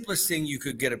simplest thing you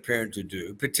could get a parent to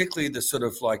do, particularly the sort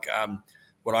of like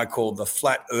what I call the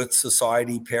Flat Earth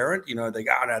Society parent, they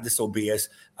go, no, this is all BS.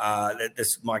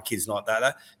 My kid's not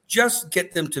that. Just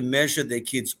get them to measure their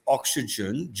kid's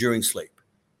oxygen during sleep.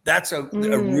 That's a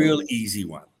real easy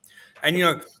one.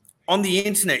 And, on the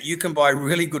internet, you can buy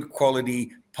really good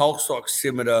quality pulse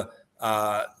oximeter,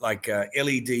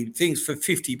 LED things for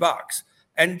 $50,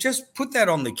 and just put that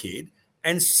on the kid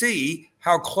and see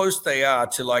how close they are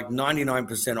to like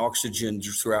 99% oxygen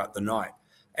throughout the night.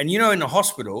 And, in the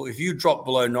hospital, if you drop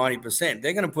below 90%,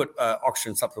 they're going to put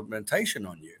oxygen supplementation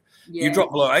on you. Yeah. You drop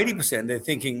below 80%, they're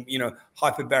thinking,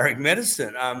 hyperbaric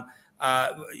medicine.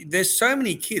 There's so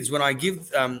many kids, when I give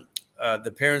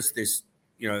the parents this,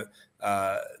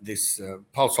 this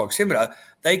pulse oximeter,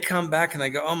 they come back and they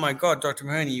go, oh my God, Dr.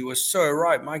 Mahony, you were so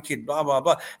right. My kid, blah, blah,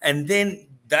 blah. And then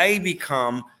they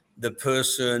become the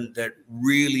person that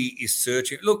really is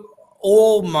searching. Look,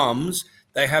 all mums,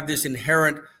 they have this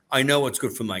inherent, I know what's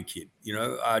good for my kid.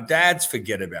 Dads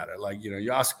forget about it. Like,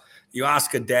 you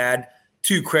ask a dad,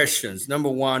 two questions. Number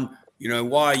one,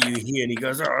 why are you here? And he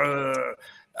goes,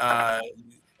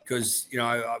 because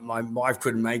my wife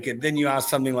couldn't make it. Then you ask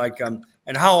something like,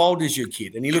 and how old is your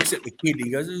kid? And he looks at the kid. He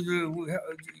goes,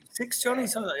 6, Johnny,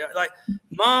 something like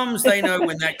moms. They know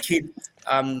when that kid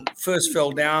first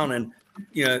fell down and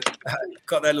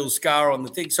got that little scar on the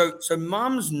thing. So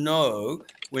moms know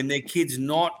when their kid's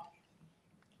not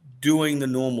doing the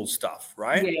normal stuff,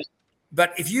 right? Yeah.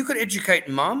 But if you could educate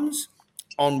mums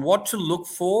on what to look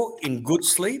for in good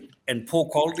sleep and poor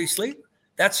quality sleep,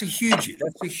 that's a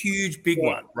huge big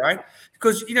one, right?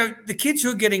 Because, the kids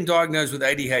who are getting diagnosed with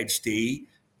ADHD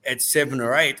at 7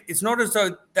 or 8, it's not as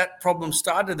though that problem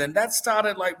started then. That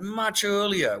started like much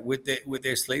earlier with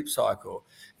their sleep cycle.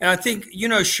 And I think,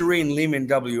 Shireen Lim in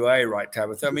WA, right,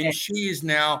 Tabitha? I mean, she is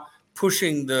now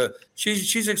pushing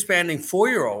she's expanding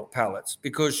 4-year-old palates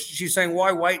because she's saying,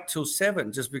 why wait till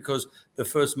 7 just because the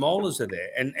first molars are there?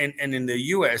 And in the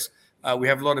US, we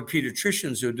have a lot of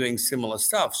pediatricians who are doing similar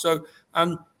stuff. So,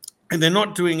 and they're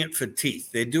not doing it for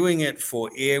teeth. They're doing it for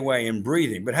airway and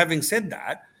breathing. But having said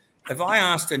that, if I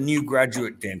asked a new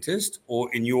graduate dentist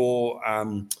or in your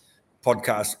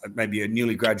podcast, maybe a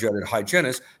newly graduated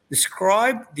hygienist,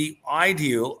 describe the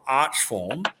ideal arch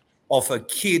form of a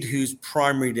kid who's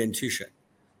primary dentition,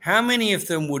 how many of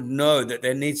them would know that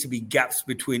there needs to be gaps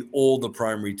between all the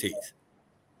primary teeth?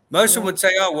 Most of them would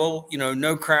say, oh, well,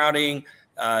 no crowding,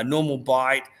 normal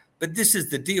bite. But this is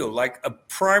the deal. Like a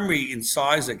primary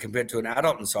incisor compared to an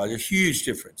adult incisor, huge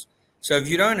difference. So if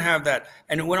you don't have that,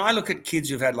 and when I look at kids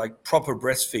who've had like proper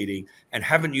breastfeeding and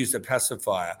haven't used a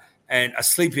pacifier and are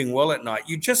sleeping well at night,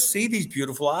 you just see these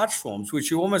beautiful arch forms, which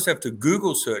you almost have to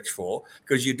Google search for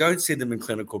because you don't see them in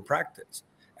clinical practice.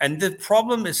 And the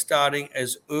problem is starting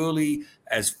as early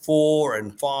as 4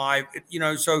 and 5,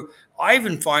 so I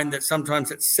even find that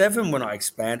sometimes at 7 when I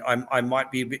expand, I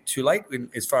might be a bit too late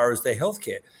as far as their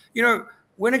healthcare.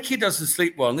 When a kid doesn't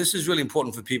sleep well, and this is really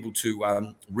important for people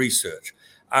to research,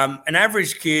 an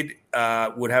average kid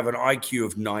would have an IQ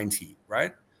of 90,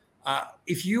 right?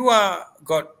 If you've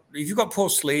got poor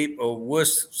sleep or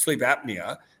worse sleep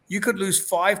apnea, you could lose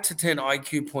 5 to 10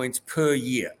 IQ points per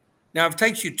year. Now, if it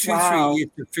takes you 2-3 years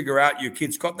to figure out your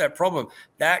kid's got that problem,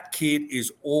 that kid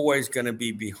is always going to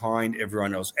be behind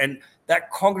everyone else. And that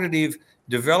cognitive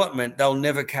development, they'll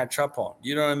never catch up on.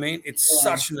 You know what I mean? It's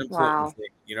such an important thing,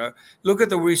 Look at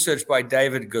the research by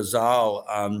David Gozal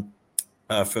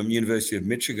from University of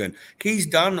Michigan. He's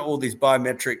done all these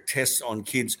biometric tests on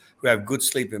kids who have good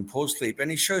sleep and poor sleep,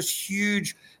 and he shows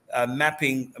huge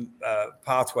mapping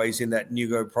pathways in that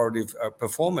neuroprotective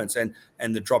performance and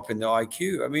the drop in the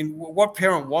IQ. I mean, what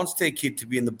parent wants their kid to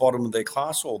be in the bottom of their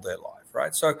class all their life,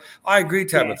 right? So I agree,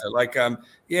 Tabitha.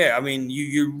 I mean,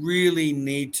 you really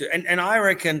need to, and I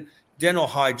reckon dental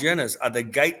hygienists are the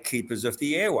gatekeepers of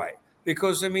the airway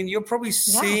because, I mean, you're probably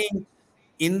seeing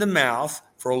in the mouth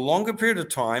for a longer period of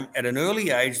time at an early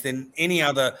age than any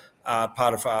other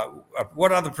part of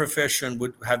what other profession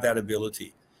would have that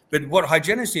ability. But what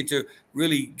hygienists need to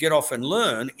really get off and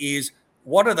learn is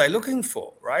what are they looking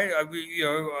for, right?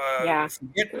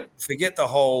 Forget the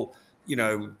whole,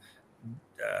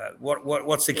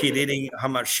 what's the kid eating? How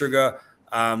much sugar?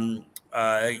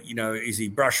 Is he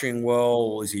brushing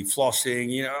well? Is he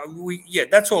flossing?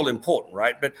 That's all important,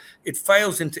 right? But it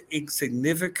fails into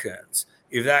insignificance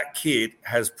if that kid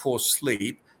has poor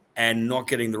sleep and not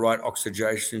getting the right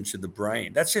oxygenation to the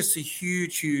brain. That's just a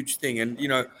huge, huge thing. And,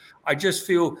 I just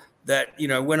feel that,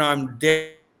 when I'm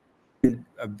dead and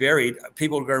buried,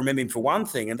 people are going to remember me for one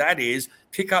thing, and that is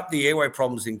pick up the airway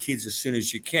problems in kids as soon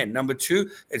as you can. Number 2,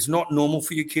 it's not normal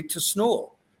for your kid to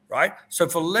snore, right? So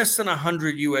for less than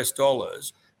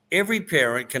 $100, every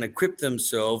parent can equip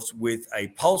themselves with a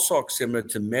pulse oximeter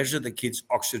to measure the kid's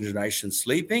oxygenation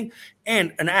sleeping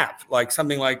and an app, like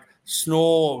something like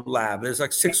Snore Lab. There's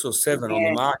like 6 or 7 on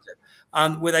the market,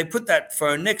 where they put that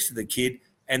phone next to the kid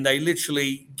and they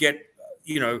literally get,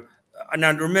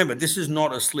 now remember, this is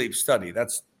not a sleep study.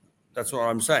 That's what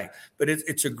I'm saying. But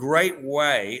it's a great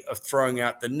way of throwing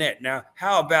out the net. Now,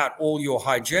 how about all your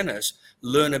hygienists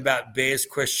learn about Bear's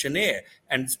questionnaire?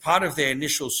 And as part of their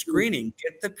initial screening,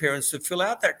 get the parents to fill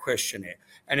out that questionnaire.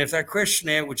 And if that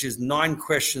questionnaire, which is 9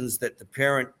 questions that the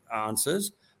parent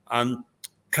answers,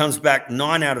 comes back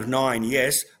 9 out of 9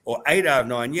 yes, or 8 out of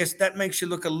 9 yes, that makes you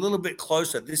look a little bit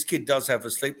closer. This kid does have a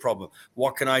sleep problem.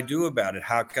 What can I do about it?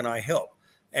 How can I help?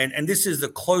 And this is the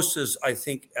closest, I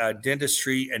think,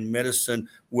 dentistry and medicine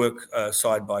work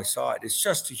side by side. It's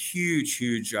just a huge,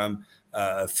 huge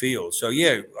field. So,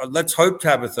 let's hope,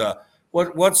 Tabitha.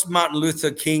 What's Martin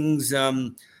Luther King's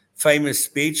famous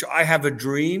speech? I have a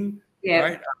dream,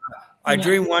 right? I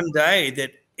dream one day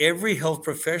that every health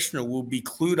professional will be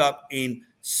clued up in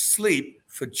sleep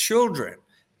for children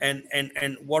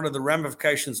and what are the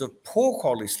ramifications of poor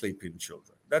quality sleep in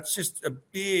children. That's just a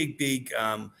big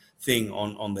thing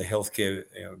on the healthcare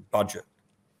budget.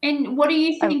 And what do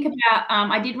you think about,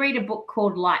 I did read a book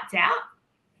called Lights Out.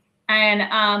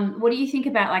 And what do you think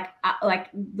about like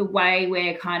the way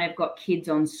we're kind of got kids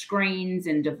on screens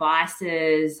and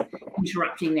devices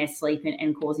interrupting their sleep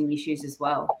and causing issues as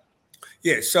well?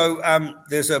 Yeah, so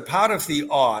there's a part of the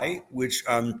eye which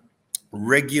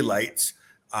regulates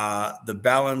the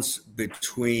balance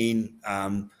between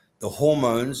the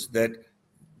hormones that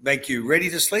make you ready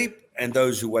to sleep and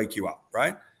those who wake you up,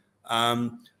 right?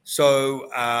 So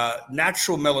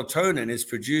natural melatonin is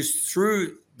produced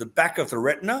through the back of the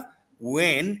retina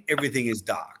when everything is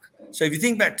dark. So if you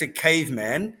think back to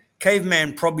caveman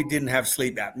probably didn't have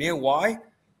sleep apnea. Why?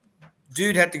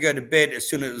 Dude had to go to bed as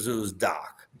soon as it was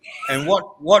dark. And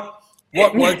what woke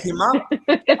him up?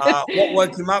 What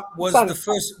woke him up was the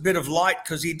first bit of light,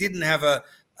 because he didn't have a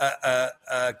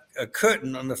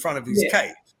curtain on the front of his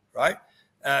cave, right?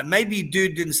 Maybe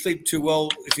dude didn't sleep too well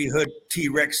if he heard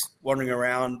T-Rex wandering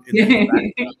around in the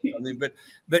background.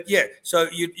 But yeah, so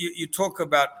you talk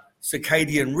about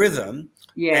circadian rhythm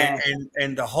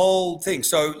and the whole thing.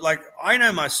 So like I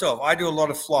know myself, I do a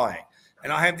lot of flying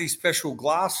and I have these special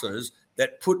glasses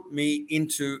that put me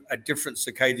into a different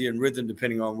circadian rhythm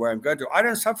depending on where I'm going to. I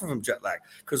don't suffer from jet lag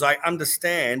because I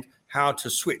understand how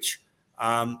to switch.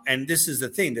 And this is the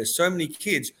thing. There's so many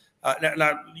kids.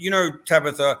 Now,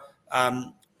 Tabitha,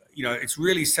 it's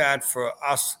really sad for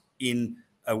us in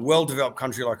a well-developed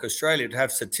country like Australia to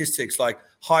have statistics like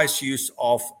highest use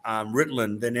of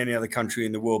Ritalin than any other country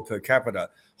in the world per capita,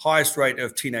 highest rate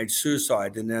of teenage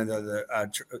suicide than any other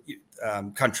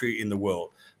country in the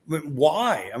world.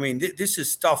 Why? I mean, this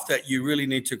is stuff that you really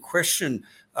need to question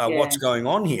what's going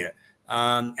on here.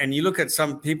 And you look at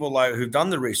some people who've done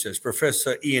the research,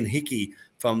 Professor Ian Hickey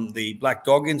from the Black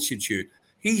Dog Institute.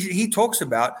 He talks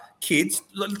about kids.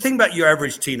 Think about your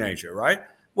average teenager, right?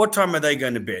 What time are they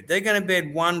going to bed? They're going to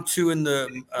bed 1, 2 in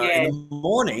the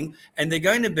morning, and they're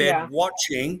going to bed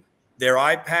watching their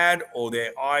iPad or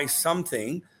their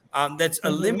something that's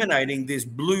eliminating this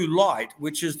blue light,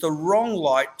 which is the wrong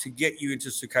light to get you into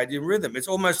circadian rhythm. It's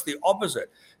almost the opposite.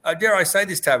 Dare I say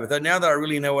this, Tabitha, now that I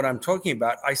really know what I'm talking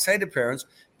about, I say to parents,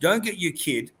 don't get your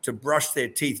kid to brush their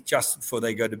teeth just before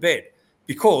they go to bed,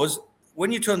 because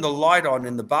when you turn the light on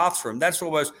in the bathroom, that's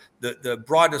almost the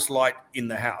brightest light in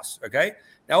the house, okay?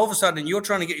 Now, all of a sudden, you're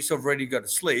trying to get yourself ready to go to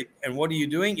sleep, and what are you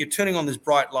doing? You're turning on this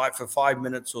bright light for 5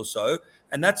 minutes or so,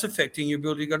 and that's affecting your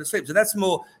ability to go to sleep. So that's a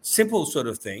more simple sort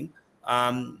of thing.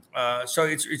 So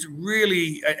it's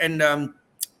really, and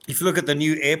if you look at the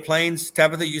new airplanes,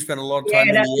 Tabitha, you spent a lot of time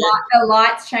in the air. The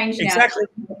lights change now. Exactly.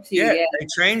 Yeah, they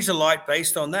change the light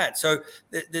based on that. So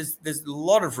there's a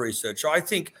lot of research. I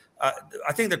think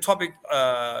the topic,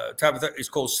 Tabitha, is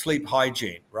called sleep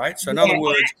hygiene, right? So in other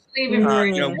words,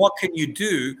 what can you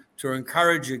do to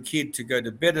encourage your kid to go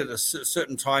to bed at a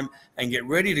certain time and get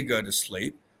ready to go to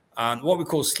sleep? What we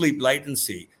call sleep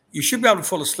latency. You should be able to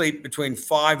fall asleep between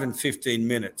 5 and 15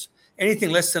 minutes.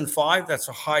 Anything less than 5, that's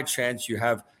a high chance you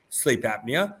have sleep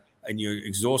apnea and you're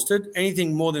exhausted.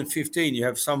 Anything more than 15, you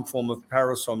have some form of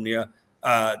parasomnia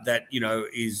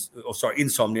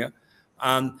insomnia.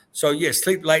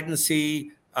 Sleep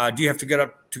latency. Do you have to get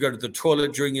up to go to the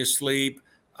toilet during your sleep?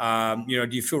 Do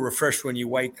you feel refreshed when you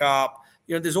wake up?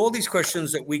 There's all these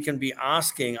questions that we can be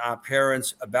asking our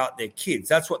parents about their kids.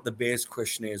 That's what the BEARS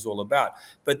questionnaire is all about.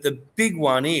 But the big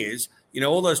one is,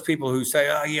 all those people who say,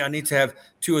 I need to have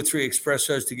 2 or 3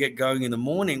 espressos to get going in the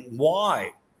morning.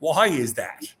 Why? Why is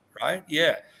that? Right?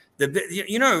 Yeah.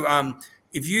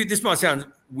 If you, this might sound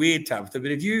weird, Tabitha,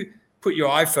 but if you put your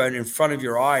iPhone in front of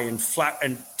your eye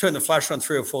and turn the flash on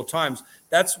 3 or 4 times,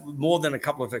 that's more than a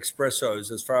couple of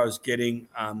espressos as far as getting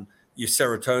your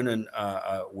serotonin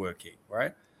working,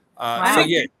 right? I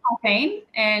drink caffeine,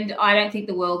 and I don't think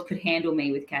the world could handle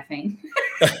me with caffeine.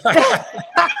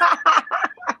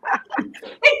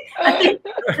 I think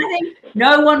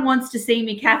no one wants to see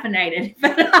me caffeinated.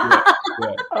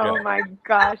 Oh my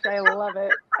gosh, I love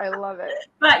it.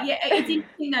 But yeah, it's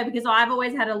interesting though, because I've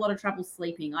always had a lot of trouble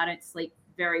sleeping. I don't sleep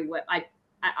very well. I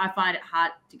find it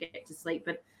hard to get to sleep,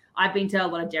 but I've been to a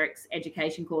lot of Derek's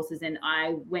education courses, and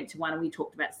I went to one and we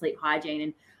talked about sleep hygiene,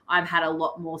 and I've had a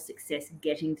lot more success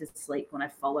getting to sleep when I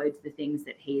followed the things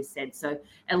that he has said. So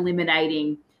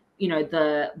eliminating,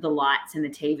 the lights and the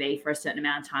TV for a certain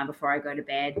amount of time before I go to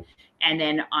bed. And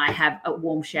then I have a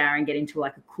warm shower and get into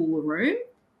a cooler room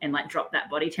and drop that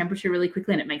body temperature really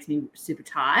quickly, and it makes me super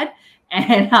tired.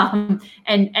 And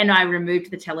I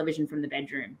removed the television from the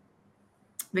bedroom.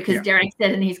 because Derek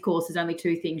said in his course there's only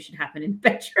 2 things should happen in the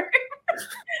bedroom.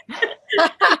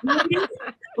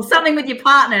 Or something with your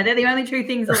partner. They're the only 2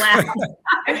 things allowed.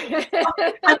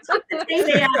 I took the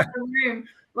TV out of the room,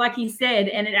 like he said,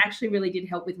 and it actually really did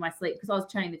help with my sleep because I was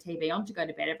turning the TV on to go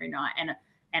to bed every night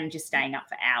and just staying up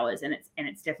for hours, and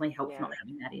it's definitely helped not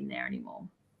having that in there anymore.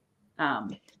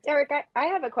 Derek, I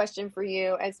have a question for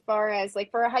you as far as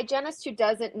like for a hygienist who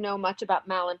doesn't know much about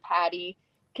Mal and Patty.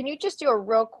 Can you just do a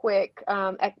real quick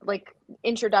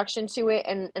introduction to it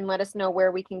and let us know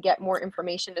where we can get more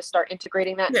information to start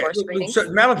integrating that into our screening? So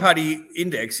Malapati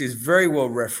index is very well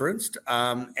referenced,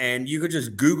 and you could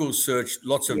just Google search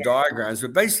lots of diagrams.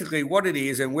 But basically what it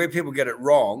is and where people get it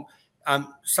wrong,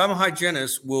 some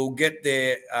hygienists will get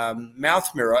their mouth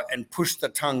mirror and push the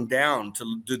tongue down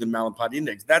to do the Malapati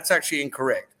index. That's actually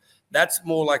incorrect. That's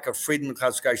more like a Friedman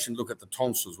classification look at the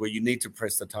tonsils where you need to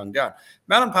press the tongue down.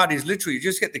 Malapati is literally you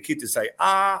just get the kid to say,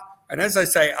 ah, and as they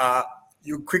say, ah,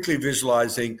 you're quickly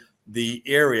visualizing the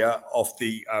area of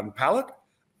the palate.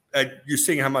 You're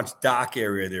seeing how much dark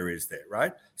area there is there,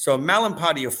 right? So a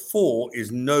Malapati of 4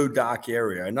 is no dark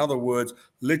area. In other words,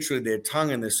 literally their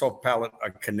tongue and their soft palate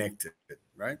are connected,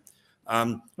 right?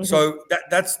 So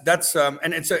that's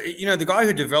and it's the guy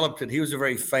who developed it, he was a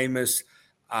very famous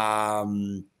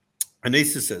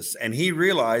anesthetist, and he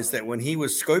realized that when he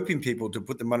was scoping people to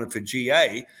put them under for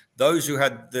GA, those who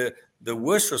had the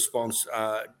worst response,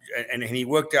 and he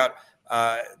worked out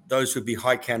those would be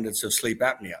high candidates of sleep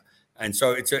apnea. And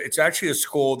so it's actually a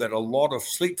score that a lot of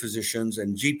sleep physicians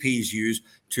and GPs use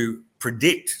to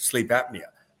predict sleep apnea.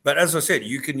 But as I said,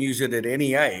 you can use it at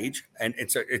any age, and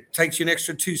it takes you an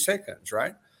extra 2 seconds,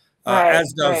 right?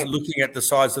 As does looking at the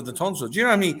size of the tonsils. Do you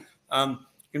know how many?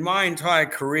 In my entire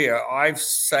career, I've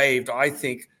saved, I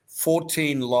think,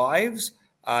 14 lives,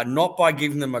 not by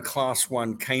giving them a class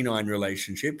 1 canine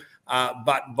relationship,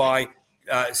 but by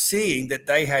seeing that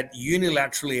they had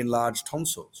unilaterally enlarged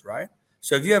tonsils, right?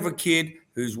 So if you have a kid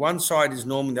whose one side is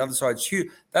normal and the other side's huge,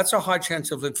 that's a high chance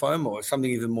of lymphoma or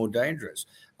something even more dangerous.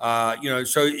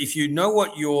 So if you know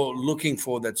what you're looking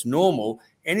for that's normal,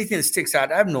 anything that sticks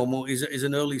out abnormal is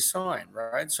an early sign,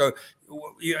 right? So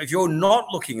if you're not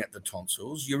looking at the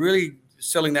tonsils, you're really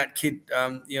selling that kid,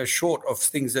 short of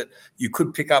things that you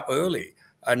could pick up early.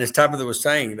 And as Tabitha was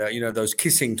saying, that those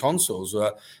kissing tonsils,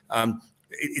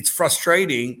 it's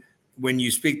frustrating when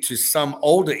you speak to some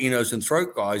older ears and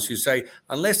throat guys who say,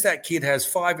 unless that kid has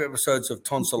 5 episodes of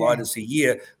tonsillitis a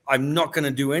year, I'm not going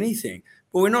to do anything.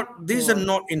 But these are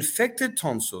not infected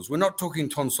tonsils. We're not talking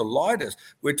tonsillitis.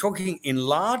 We're talking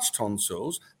enlarged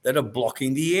tonsils that are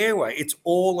blocking the airway. It's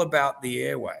all about the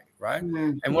airway, right?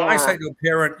 And when I say to a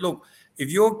parent, look,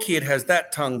 if your kid has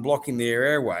that tongue blocking their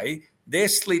airway, their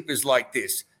sleep is like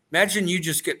this. Imagine you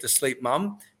just get to sleep,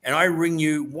 mum, and I ring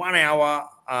you 1 hour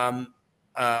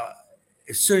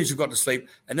as soon as you've got to sleep,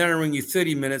 and then I ring you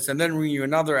 30 minutes, and then ring you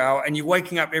another hour, and you're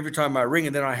waking up every time I ring,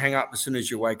 and then I hang up as soon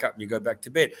as you wake up and you go back to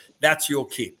bed. That's your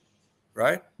kid,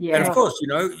 right? Yeah. And of course,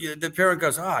 the parent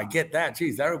goes, I get that.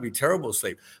 Geez, that would be terrible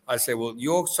sleep. I say, well,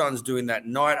 your son's doing that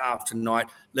night after night.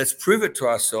 Let's prove it to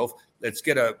ourselves. Let's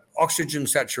get an oxygen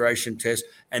saturation test.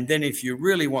 And then if you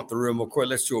really want the room,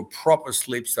 let's do a proper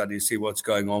sleep study to see what's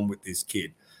going on with this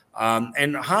kid.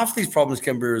 And half these problems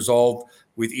can be resolved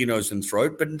with ear, nose, and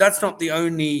throat, but that's not the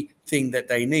only thing that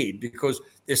they need, because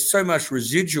there's so much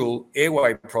residual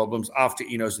airway problems after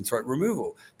ear, nose, and throat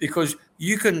removal, because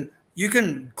you can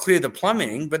clear the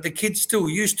plumbing, but the kid's still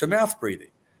used to mouth breathing.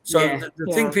 So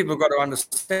the thing people have got to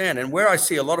understand, and where I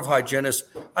see a lot of hygienists,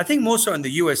 I think more so in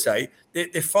the USA,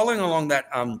 they're following along that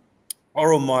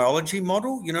oral myology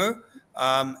model,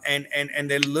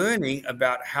 and they're learning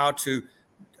about how to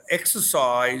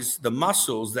exercise the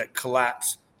muscles that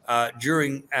collapse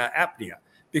during apnea.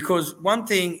 Because one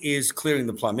thing is clearing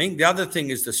the plumbing. The other thing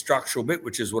is the structural bit,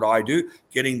 which is what I do,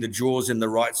 getting the jaws in the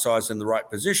right size and the right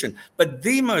position. But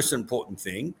the most important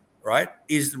thing, right,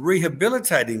 is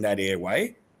rehabilitating that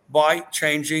airway by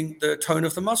changing the tone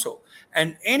of the muscle.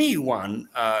 And anyone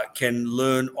can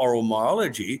learn oral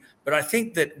myology, but I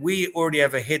think that we already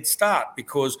have a head start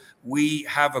because we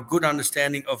have a good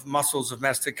understanding of muscles of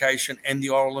mastication and the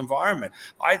oral environment.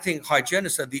 I think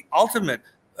hygienists are the ultimate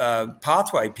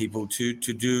pathway people to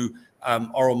do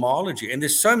oral myology. And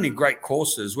there's so many great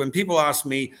courses. When people ask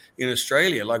me in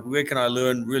Australia, like, where can I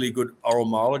learn really good oral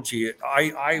myology?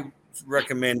 I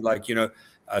recommend,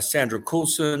 Sandra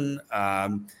Coulson,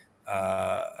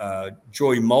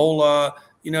 Joy Moeller,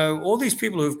 all these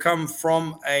people who've come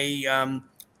from a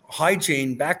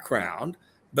hygiene background,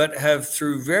 but have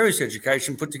through various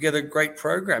education put together great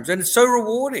programs. And it's so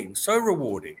rewarding, so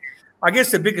rewarding. I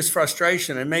guess the biggest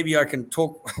frustration, and maybe I can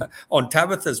talk on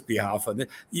Tabitha's behalf,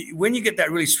 when you get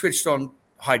that really switched on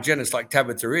hygienist like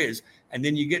Tabitha is, and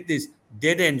then you get this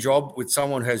dead end job with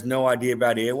someone who has no idea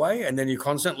about airway, and then you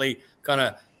constantly kind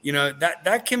of,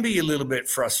 that can be a little bit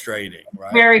frustrating,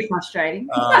 right? Very frustrating.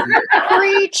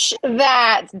 Preach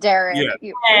that, Derek. Yeah.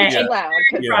 You preach it loud.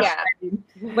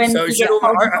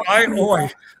 I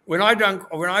always, when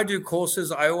I do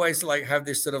courses, I always have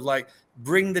this sort of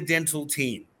bring the dental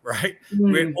team, right?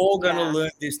 We're all going to learn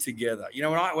this together.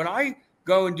 When I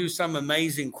go and do some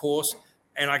amazing course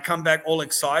and I come back all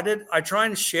excited, I try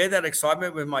and share that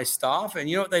excitement with my staff. And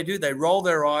you know what they do? They roll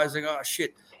their eyes and go, oh,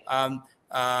 shit.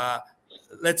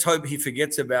 Let's hope he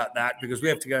forgets about that because we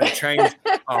have to go and change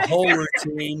our whole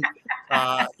routine.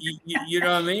 You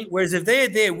know what I mean? Whereas if they're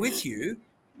there with you,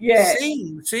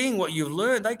 seeing what you've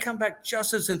learned, they come back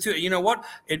just as enthusiastic. You know what?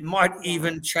 It might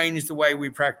even change the way we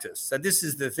practice. So this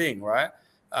is the thing, right?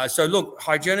 So look,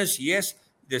 hygienists, yes,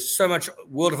 there's so much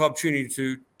world of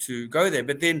opportunity to go there,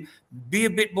 but then be a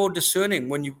bit more discerning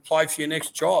when you apply for your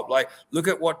next job. Look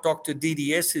at what Dr.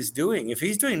 DDS is doing. If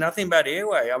he's doing nothing about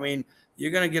airway, I mean, you're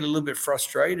going to get a little bit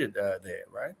frustrated there,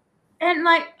 right? And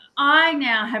I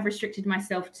now have restricted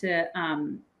myself to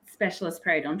specialist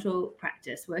periodontal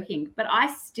practice working, but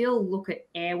I still look at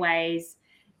airways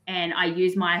and I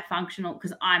use myofunctional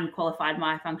because I'm qualified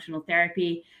myofunctional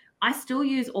therapy. I still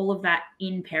use all of that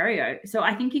in perio. So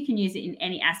I think you can use it in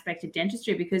any aspect of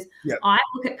dentistry because I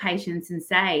look at patients and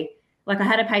say, I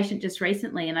had a patient just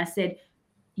recently and I said,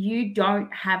 you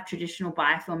don't have traditional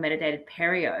biofilm metadated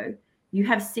perio. You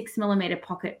have 6 millimeter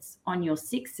pockets on your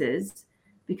sixes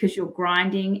because you're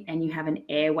grinding and you have an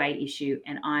airway issue,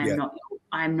 and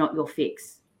I'm not your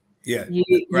fix. Yeah,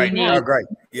 great. Great.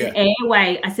 Yeah,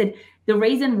 airway. I said the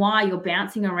reason why you're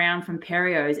bouncing around from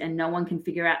perios and no one can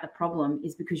figure out the problem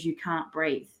is because you can't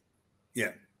breathe.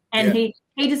 Yeah, and he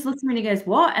just looks at me and he goes,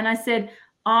 "What?" And I said,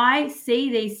 "I see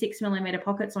these 6 millimeter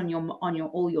pockets on your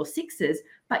all your sixes,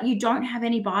 but you don't have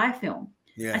any biofilm."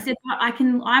 Yeah. I said,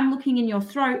 I'm looking in your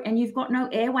throat and you've got no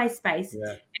airway space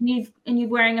and you're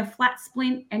wearing a flat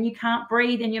splint and you can't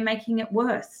breathe and you're making it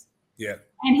worse. Yeah.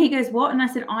 And he goes, what? And I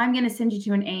said, I'm going to send you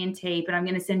to an ENT, but I'm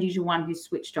going to send you to one who's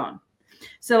switched on.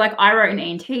 So I wrote an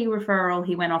ENT referral.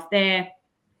 He went off there.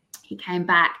 He came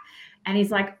back and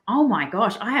he's like, oh my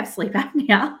gosh, I have sleep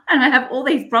apnea and I have all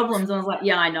these problems. And I was like,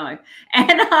 yeah, I know.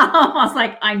 And I was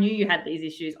like, I knew you had these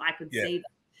issues. I could see them.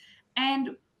 And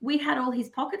we had all his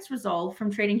pockets resolved from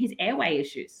treating his airway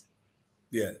issues.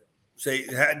 Yeah. See,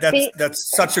 that's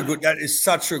such a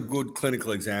good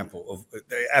clinical example of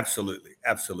absolutely.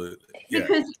 Yeah.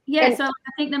 Because so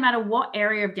I think no matter what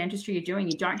area of dentistry you're doing,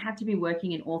 you don't have to be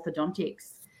working in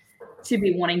orthodontics to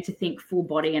be wanting to think full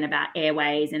body and about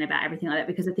airways and about everything like that.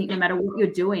 Because I think no matter what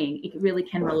you're doing, it really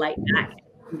can relate back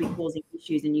and be causing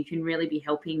issues, and you can really be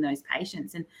helping those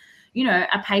patients. And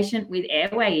a patient with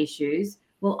airway issues.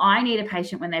 Well, I need a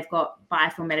patient when they've got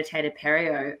biofilm metatated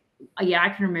perio. Yeah, I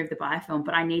can remove the biofilm,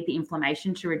 but I need the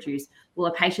inflammation to reduce.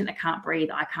 Well, a patient that can't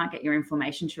breathe, I can't get your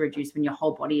inflammation to reduce when your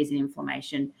whole body is in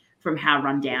inflammation from how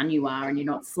run down you are and you're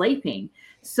not sleeping.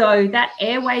 So that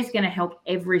airway is going to help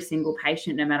every single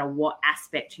patient, no matter what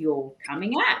aspect you're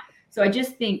coming at. So I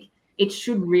just think it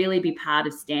should really be part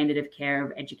of standard of care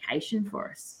of education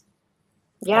for us.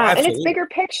 Yeah, and it's bigger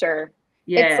picture.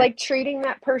 Yeah. It's like treating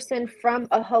that person from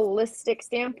a holistic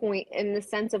standpoint in the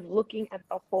sense of looking at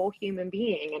the whole human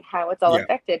being and how it's all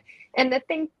affected. And the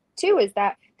thing too is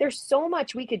that there's so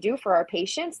much we could do for our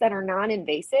patients that are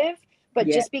non-invasive, but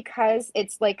just because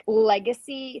it's like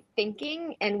legacy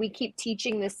thinking and we keep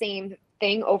teaching the same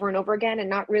thing over and over again and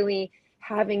not really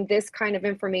having this kind of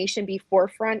information be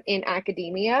forefront in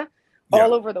academia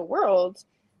all over the world.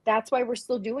 That's why we're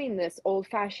still doing this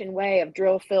old-fashioned way of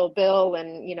drill, fill, bill,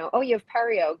 and, you have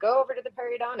perio, go over to the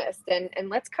periodontist and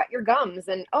let's cut your gums.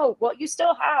 And, oh, well, you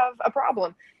still have a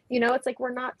problem. It's like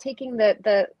we're not taking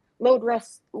the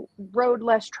road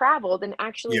less traveled and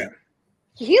actually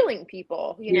healing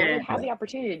people. We have the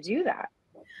opportunity to do that.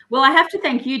 Well, I have to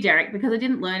thank you, Derek, because I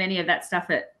didn't learn any of that stuff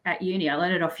at uni. I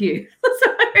learned it off you.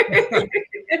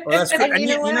 Well, that's good.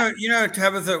 And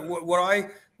Tabitha,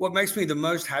 what makes me the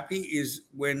most happy is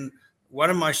when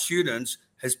one of my students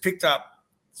has picked up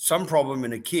some problem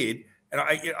in a kid, and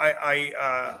I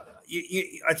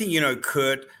think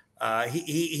Kurt.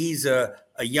 He's a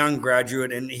young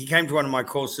graduate, and he came to one of my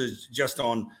courses just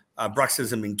on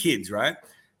bruxism in kids, right?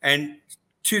 And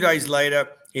 2 days later,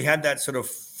 he had that sort of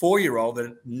 4-year-old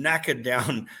that knackered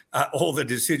down all the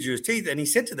deciduous teeth, and he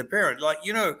said to the parent,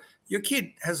 your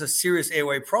kid has a serious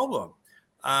airway problem.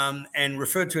 And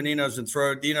referred to an ear, nose, and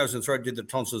throat. The ear, nose, and throat did the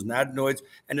tonsils and adenoids.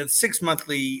 And at the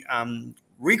 6-monthly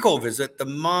recall visit, the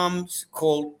moms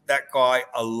called that guy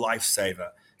a lifesaver.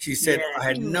 She said, I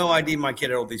had no idea my kid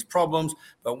had all these problems,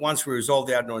 but once we resolved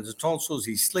the adenoids and tonsils,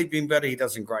 he's sleeping better, he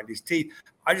doesn't grind his teeth.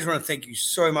 I just want to thank you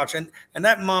so much. And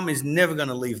that mom is never going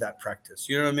to leave that practice.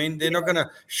 You know what I mean? They're not going to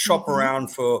shop around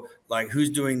for like who's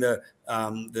doing the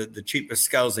cheapest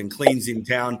scales and cleans in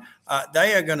town.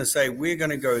 They are going to say, we're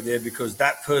going to go there because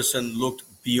that person looked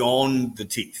beyond the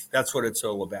teeth. That's what it's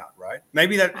all about, right?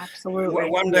 Maybe that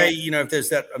one day, you know, if there's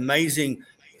that amazing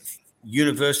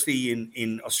university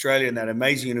in Australia and that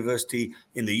amazing university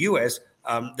in the US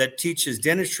that teaches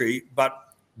dentistry, but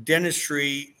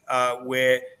dentistry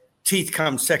where teeth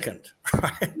come second,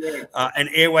 right? And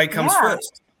airway comes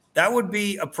first. That would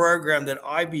be a program that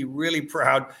I'd be really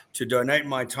proud to donate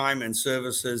my time and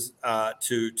services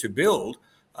to build.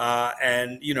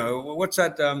 And you know, what's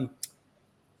that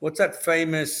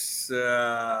famous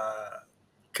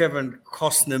Kevin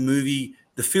Costner movie,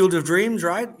 The Field of Dreams,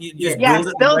 right? You just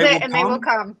build it and they will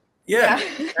come. Yeah.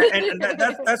 and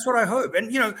that's what I hope.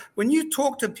 And, you know, when you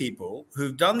talk to people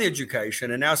who've done the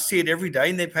education and now see it every day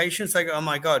in their patients, they go, oh,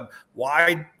 my God,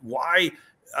 why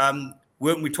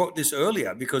weren't we taught this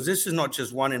earlier? Because this is not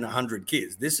just 1 in 100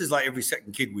 kids. This is like every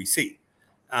second kid we see.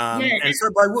 And so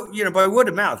by word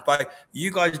of mouth, by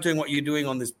you guys doing what you're doing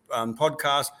on this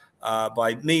podcast,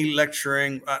 by me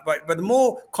lecturing, but the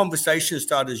more conversation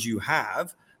starters you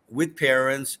have with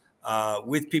parents,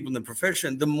 with people in the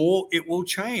profession, the more it will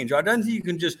change. I don't think you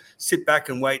can just sit back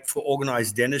and wait for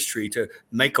organized dentistry to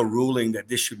make a ruling that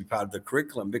this should be part of the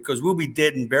curriculum, because we'll be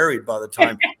dead and buried by the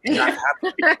time that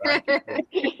happens.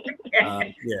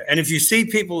 Right? And if you see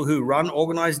people who run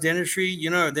organized dentistry, you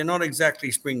know, they're not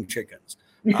exactly spring chickens.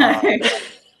 And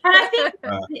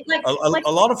I think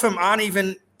a lot of them aren't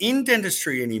even in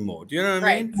dentistry anymore. Do you know what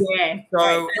I mean? Yeah.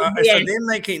 So, so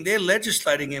they're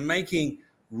legislating and making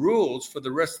rules for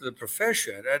the rest of the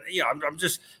profession. And you know, I'm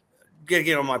just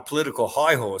getting on my political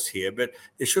high horse here, but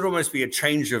there should almost be a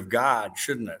change of guard,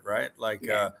 shouldn't it? Right? Like,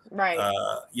 Well,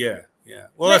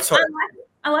 that's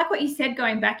I like what you said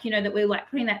going back. You know, that we're like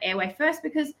putting that airway first,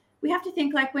 because we have to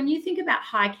think, like, when you think about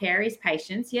high caries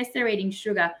patients, yes, they're eating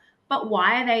sugar. But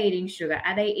why are they eating sugar?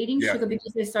 Are they eating sugar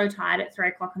because they're so tired at 3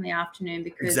 o'clock in the afternoon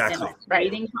because they're not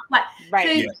breathing?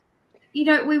 So, you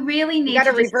know, we really need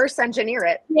to reverse engineer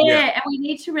it. And we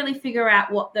need to really figure out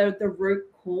what the root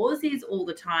cause is all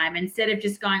the time, instead of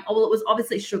just going, oh, well, it was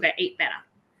obviously sugar, eat better.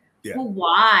 Yeah. Well,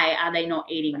 why are they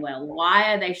not eating well?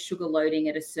 Why are they sugar loading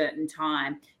at a certain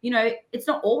time? You know, it's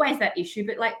not always that issue,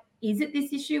 but like, is it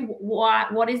this issue?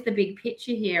 What is the big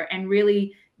picture here? And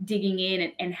really digging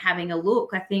in and having a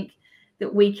look. I think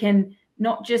that we can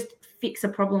not just fix a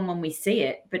problem when we see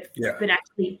it, but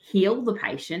actually heal the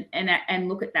patient and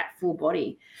look at that full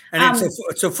body. And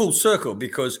it's a full circle,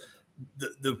 because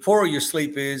the poorer your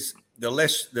sleep is,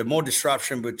 the more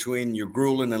disruption between your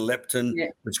ghrelin and leptin,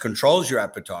 which controls your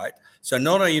appetite. So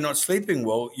not only are you not sleeping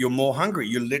well, you're more hungry.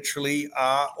 You literally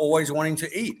are always wanting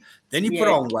to eat. Then you put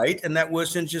on weight, and that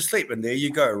worsens your sleep. And there you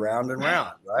go, round and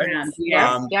round, right?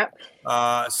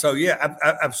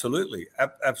 Absolutely.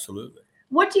 Absolutely.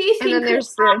 What do you think? And then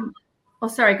there's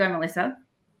sorry, go, Melissa.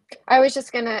 I was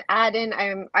just going to add in,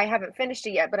 I haven't finished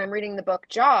it yet, but I'm reading the book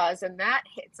Jaws, and that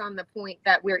hits on the point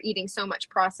that we're eating so much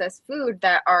processed food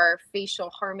that our facial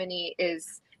harmony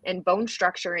and bone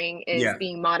structuring is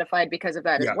being modified because of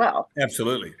that as well.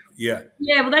 Absolutely. Yeah.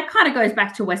 Yeah. Well, that kind of goes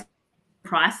back to Wes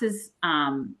Price's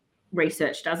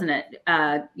research, doesn't it?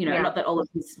 You know, not that all of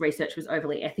his research was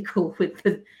overly ethical with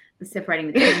the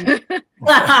separating the two.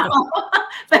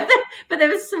 but there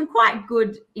was some quite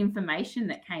good information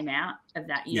that came out of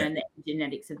that, you know, and the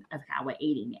genetics of how we're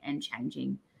eating and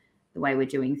changing the way we're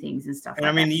doing things and stuff. And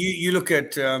I mean, you look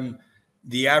at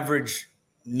the average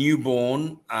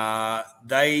newborn,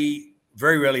 they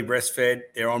very rarely breastfed.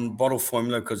 They're on bottle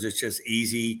formula because it's just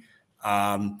easy.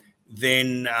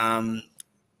 Then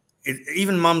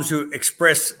even mums who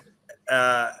express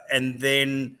and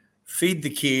then feed the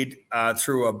kid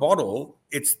through a bottle,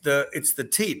 it's the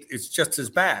teeth. It's just as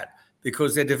bad,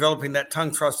 because they're developing that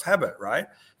tongue thrust habit, right?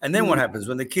 And then what happens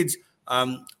when the kid's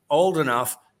old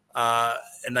enough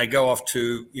and they go off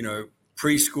to, you know,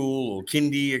 preschool or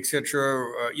kindy,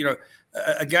 etc. You know,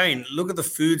 again, look at the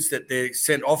foods that they're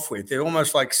sent off with. They're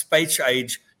almost like space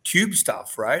age tube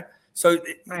stuff, right? So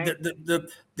the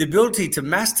ability to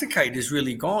masticate is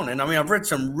really gone. And I mean, I've read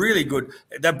some really good,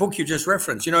 that book you just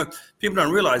referenced, you know, people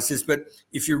don't realize this, but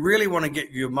if you really want to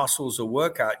get your muscles a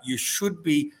workout, you should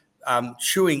be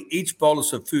chewing each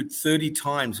bolus of food 30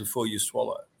 times before you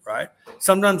swallow, right?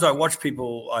 Sometimes I watch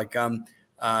people like in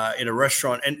a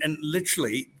restaurant and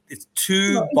literally it's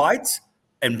 2 bites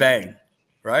and bang,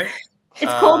 right?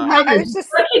 It's called mothers.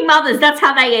 Working mothers. That's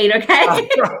how they eat. Okay.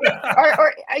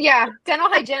 or dental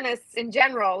hygienists in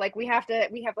general. Like we have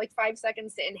like 5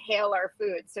 seconds to inhale our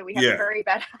food, so we have a very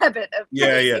bad habit of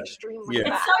extremely.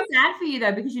 It's so sad for you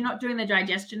though, because you're not doing the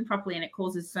digestion properly, and it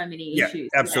causes so many issues.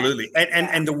 Absolutely.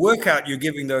 And the workout you're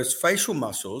giving those facial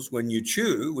muscles when you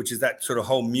chew, which is that sort of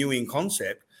whole mewing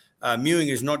concept. Mewing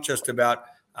is not just about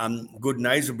good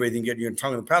nasal breathing, getting your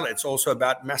tongue on the palate. It's also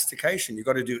about mastication. You've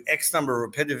got to do X number of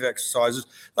repetitive exercises.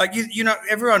 Like, you know,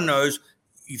 everyone knows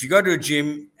if you go to a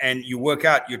gym and you work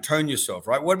out, you tone yourself,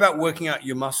 right? What about working out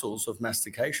your muscles of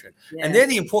mastication? Yeah. And they're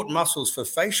the important muscles for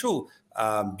facial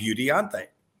beauty, aren't they?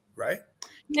 Right?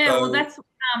 Yeah, well, that's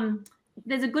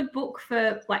there's a good book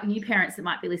for like new parents that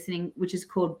might be listening, which is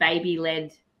called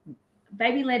Baby-Led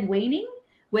Weaning,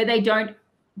 where they don't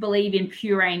believe in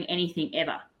pureeing anything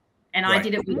ever. And I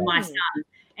did it with my son.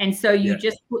 And so you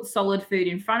just put solid food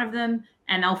in front of them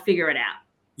and they'll figure it out.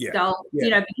 They'll, you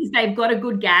know, because they've got a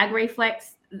good gag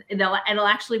reflex, it'll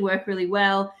actually work really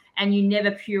well. And you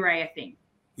never puree a thing.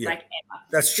 Like ever.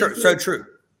 That's true. So true.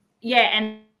 Yeah.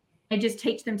 And they just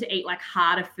teach them to eat like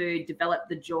harder food, develop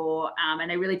the jaw. And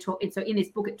they really talk. So in this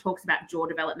book, it talks about jaw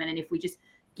development. And if we just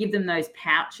give them those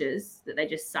pouches that they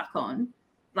just suck on,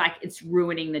 like it's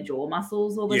ruining the jaw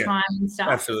muscles all the time and stuff.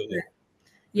 Absolutely.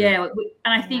 Yeah,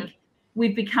 and I think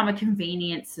we've become a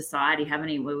convenience society, haven't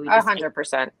we? Where we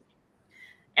 100%.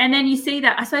 And then you see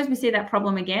that, I suppose we see that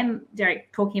problem again,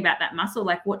 Derek, talking about that muscle.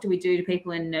 Like, what do we do to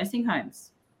people in nursing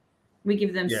homes? We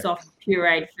give them soft,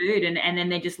 pureed food, and then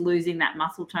they're just losing that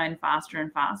muscle tone faster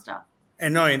and faster.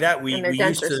 And not only that, we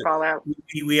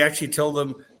actually tell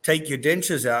them, take your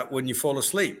dentures out when you fall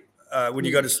asleep, when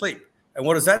you go to sleep. And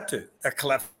what does that do? That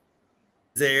collapses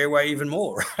the airway even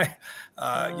more, right?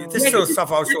 This sort of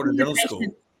stuff I was taught in dental school.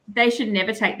 They should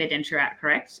never take their denture out,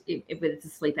 correct? If it's a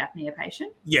sleep apnea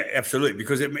patient? Yeah, absolutely.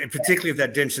 Because particularly if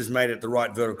that denture is made at the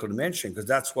right vertical dimension, because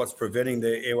that's what's preventing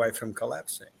the airway from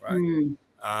collapsing, right?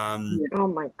 Oh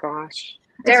my gosh.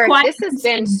 Derek, this has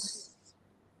been...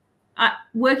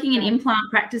 working in implant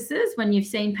practices, when you've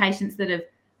seen patients that have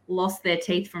lost their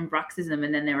teeth from bruxism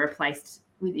and then they're replaced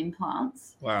with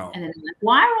implants. Wow. And then they're like,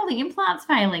 why are all the implants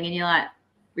failing? And you're like,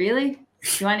 really?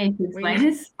 Do I need to explain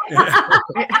this?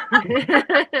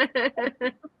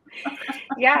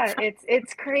 Yeah,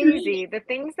 it's crazy. The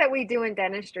things that we do in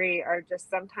dentistry are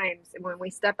just sometimes, when we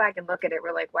step back and look at it,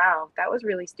 we're like, wow, that was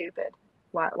really stupid.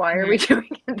 Why are we doing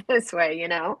it this way, you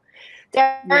know?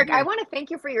 Derek, I want to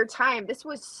thank you for your time. This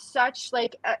was such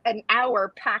like an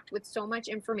hour packed with so much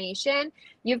information.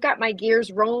 You've got my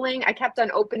gears rolling. I kept on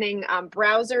opening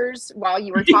browsers while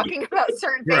you were talking about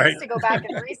certain things to go back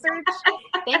and research.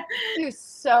 Thank you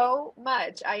so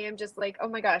much. I am just like, oh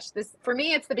my gosh, this, for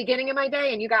me, it's the beginning of my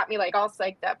day, and you got me like all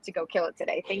psyched up to go kill it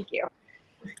today. Thank you.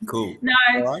 Cool. No,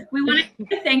 we want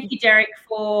to thank you, Derek,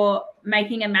 for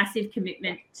making a massive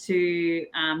commitment to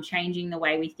changing the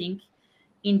way we think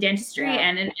in dentistry.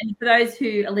 And for those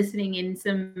who are listening in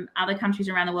some other countries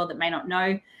around the world that may not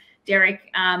know,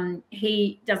 Derek,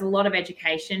 he does a lot of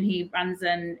education. He runs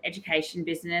an education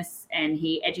business and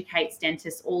he educates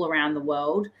dentists all around the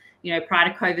world. You know,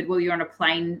 prior to COVID, well, you're on a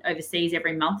plane overseas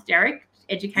every month, Derek,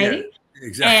 educating. Yeah,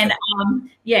 exactly.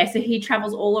 And so he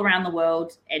travels all around the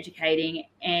world educating,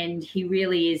 and he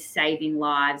really is saving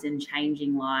lives and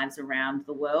changing lives around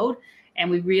the world. And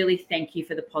we really thank you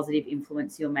for the positive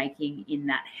influence you're making in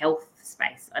that health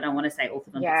space. I don't want to say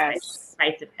orthodontic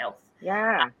space of health.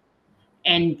 Yeah.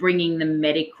 And bringing the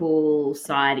medical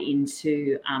side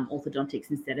into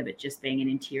orthodontics instead of it just being an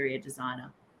interior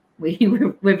designer.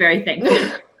 We're very thankful.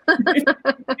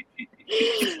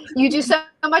 You do so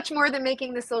much more than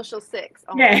making the social six.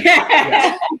 Oh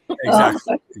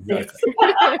Exactly.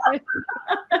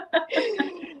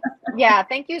 Yeah,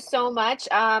 thank you so much.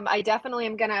 I definitely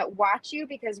am going to watch you,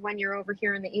 because when you're over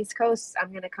here in the East Coast,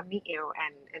 I'm going to come meet you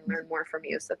and learn more from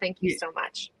you. So thank you so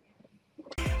much.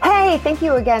 Hey, thank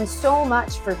you again so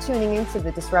much for tuning into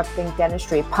the Disrupting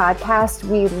Dentistry podcast.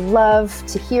 We love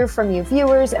to hear from you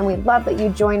viewers, and we love that you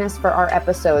join us for our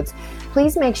episodes.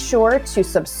 Please make sure to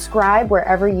subscribe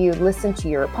wherever you listen to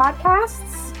your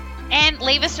podcasts. And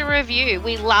leave us a review.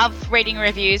 We love reading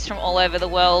reviews from all over the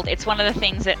world. It's one of the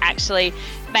things that actually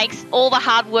makes all the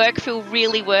hard work feel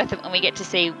really worth it when we get to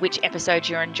see which episodes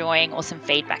you're enjoying or some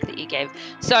feedback that you gave.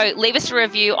 So leave us a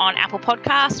review on Apple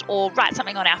Podcast or write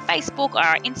something on our Facebook or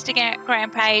our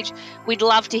Instagram page. We'd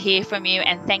love to hear from you,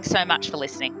 and thanks so much for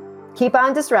listening. Keep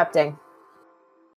on disrupting.